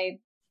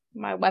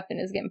weapon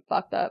is getting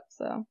fucked up,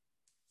 so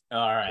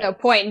All right. no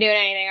point in doing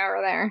anything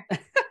over there.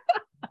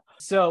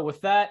 So with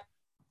that,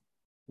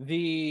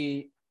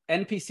 the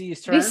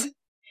NPC's turn.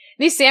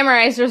 These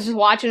samurais are just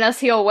watching us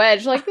heal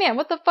Wedge, like, man,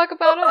 what the fuck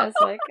about us?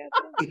 Like,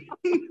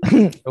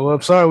 Oh,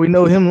 I'm sorry, we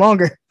know him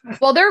longer.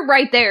 well, they're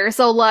right there,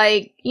 so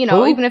like, you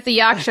know, Who? even if the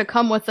Yaksha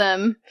come with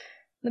them,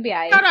 they'll be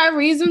alright. Got our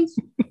reasons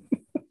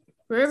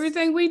for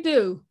everything we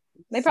do.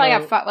 They probably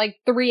So- have like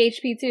 3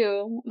 HP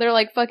too. They're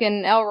like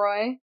fucking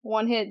Elroy,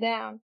 1 hit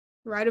down.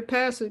 Rite of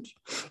passage.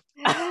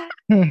 Damn.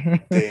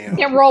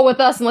 Can't roll with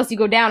us unless you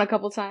go down a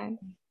couple times.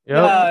 Yep.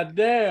 God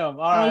damn.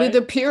 All Only right.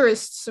 the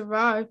purists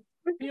survive.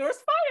 Pure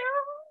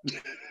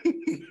fire.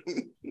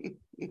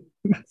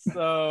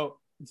 So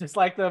just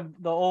like the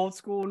old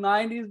school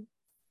 90s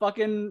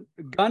fucking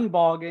gun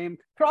ball game,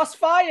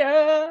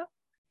 crossfire.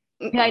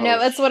 I know, Oh,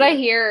 that's what I shit.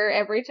 hear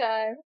every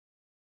time.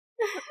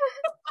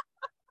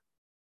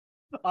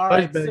 All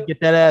Buddy, right. better So, get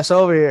that ass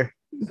over here.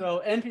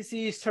 so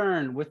NPC's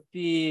turn with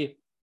the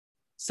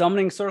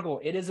summoning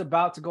circle. It is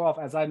about to go off.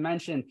 As I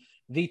mentioned,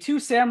 the 2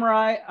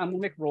 samurai, I'm gonna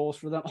make rolls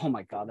for them. Oh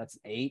my god, that's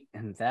an 8,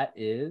 and that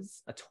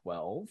is a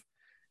 12.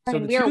 So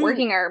And the we are two-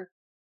 working our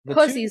the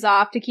pussies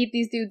off to keep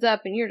these dudes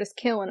up, and you're just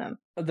killing them.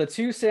 the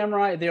 2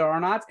 samurai, they are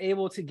not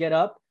able to get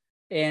up,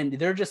 and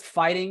they're just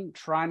fighting,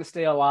 trying to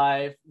stay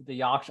alive. The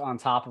Yaksha on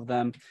top of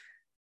them.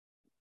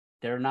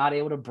 They're not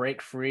able to break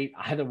free.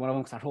 Either one of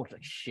them, because I rolled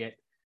like shit.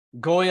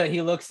 Goya,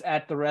 he looks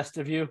at the rest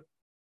of you.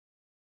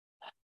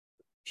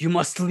 You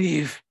must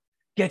leave.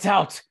 Get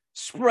out.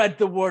 Spread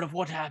the word of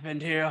what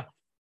happened here.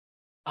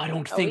 I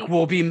don't think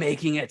we'll be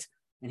making it.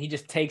 And he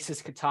just takes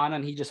his katana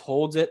and he just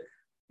holds it,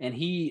 and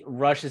he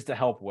rushes to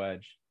help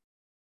Wedge.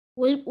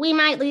 We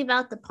might leave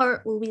out the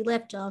part where we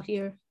left y'all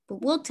here,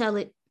 but we'll tell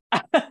it.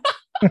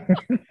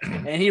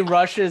 And he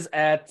rushes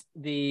at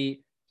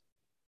the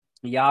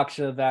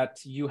Yaksha that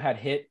you had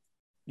hit,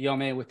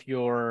 Yome, with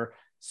your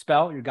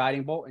spell, your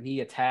guiding bolt, and he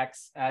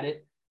attacks at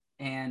it.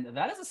 And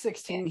that is a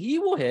 16. He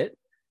will hit.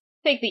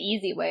 Take the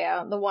easy way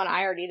out, the one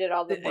I already did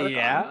all the work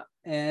on.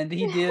 And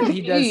he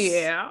does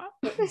Yeah.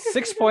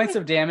 6 points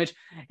of damage,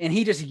 and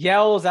he just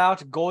yells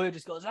out. Goya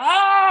just goes,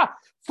 ah,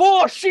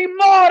 for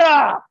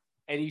Shimura!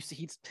 And you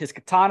see his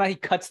katana, he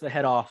cuts the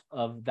head off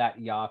of that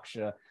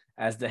Yaksha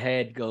as the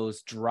head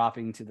goes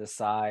dropping to the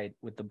side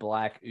with the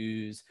black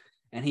ooze.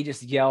 And he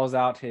just yells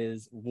out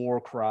his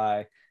war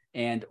cry.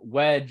 And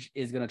Wedge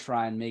is going to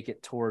try and make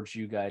it towards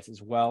you guys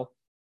as well.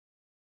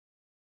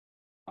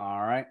 All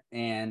right.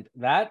 And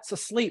that's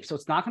asleep. So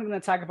it's not going to get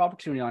an attack of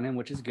opportunity on him,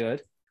 which is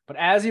good. But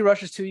as he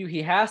rushes to you,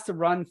 he has to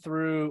run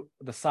through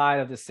the side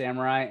of the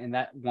samurai. And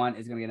that one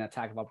is going to get an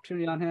attack of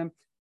opportunity on him.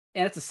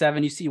 And it's a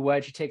 7. You see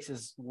Wedge. He takes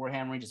his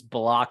warhammer. He just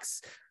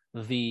blocks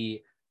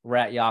the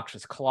rat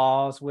Yaksha's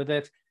claws with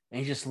it. And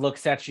he just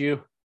looks at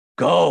you.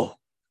 Go.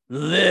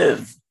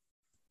 Live.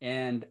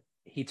 And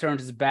he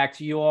turns his back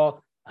to you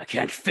all. I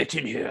can't fit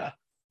in here.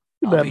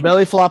 You I'll better be-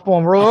 belly flop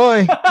on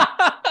Roy.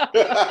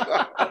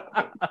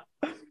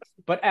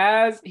 But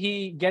as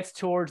he gets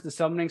towards the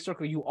summoning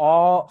circle, you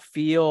all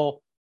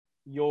feel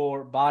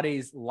your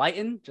bodies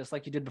lighten, just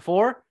like you did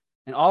before.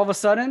 And all of a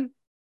sudden,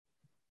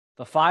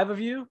 the 5 of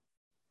you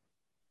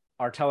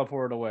are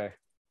teleported away.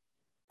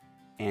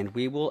 And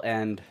we will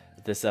end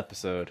this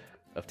episode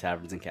of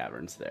Taverns and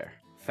Caverns there.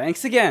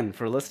 Thanks again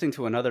for listening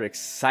to another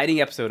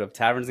exciting episode of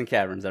Taverns and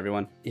Caverns,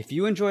 everyone. If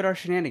you enjoyed our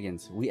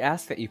shenanigans, we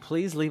ask that you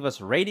please leave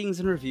us ratings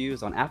and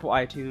reviews on Apple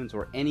iTunes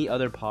or any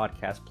other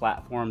podcast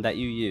platform that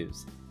you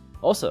use.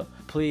 Also,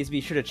 please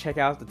be sure to check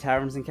out the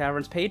Taverns and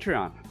Caverns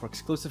Patreon for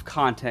exclusive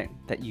content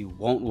that you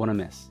won't want to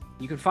miss.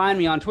 You can find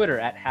me on Twitter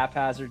at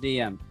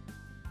HaphazardDM.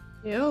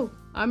 Yo,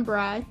 I'm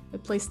Brad. I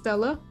play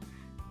Stella.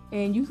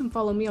 And you can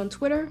follow me on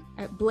Twitter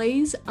at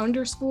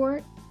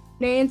Blaze_Nancy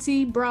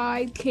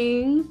Bride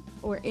King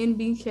or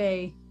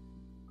NBK.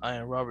 I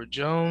am Robert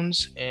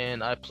Jones,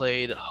 and I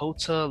played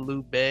Hota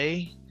Lube.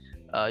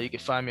 You can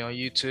find me on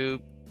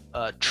YouTube,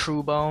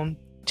 Trubone,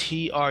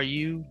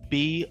 Trubone.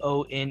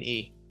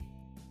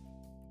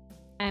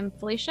 I'm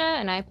Felicia,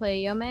 and I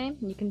play Yome.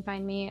 You can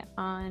find me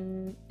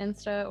on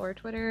Insta or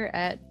Twitter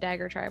at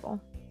Dagger Tribal.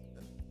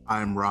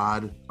 I'm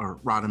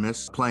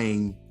Rodimus,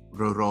 playing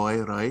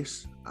Roroy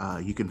Rice.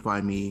 You can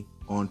find me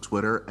on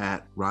Twitter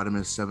at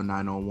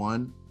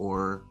Rodimus7901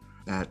 or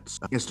at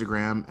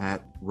Instagram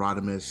at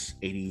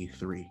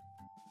Rodimus83.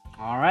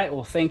 All right.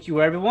 Well, thank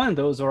you, everyone.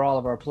 Those are all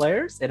of our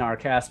players and our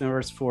cast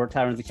members for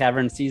Taverns and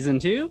Caverns Season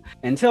 2.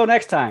 Until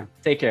next time,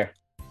 take care.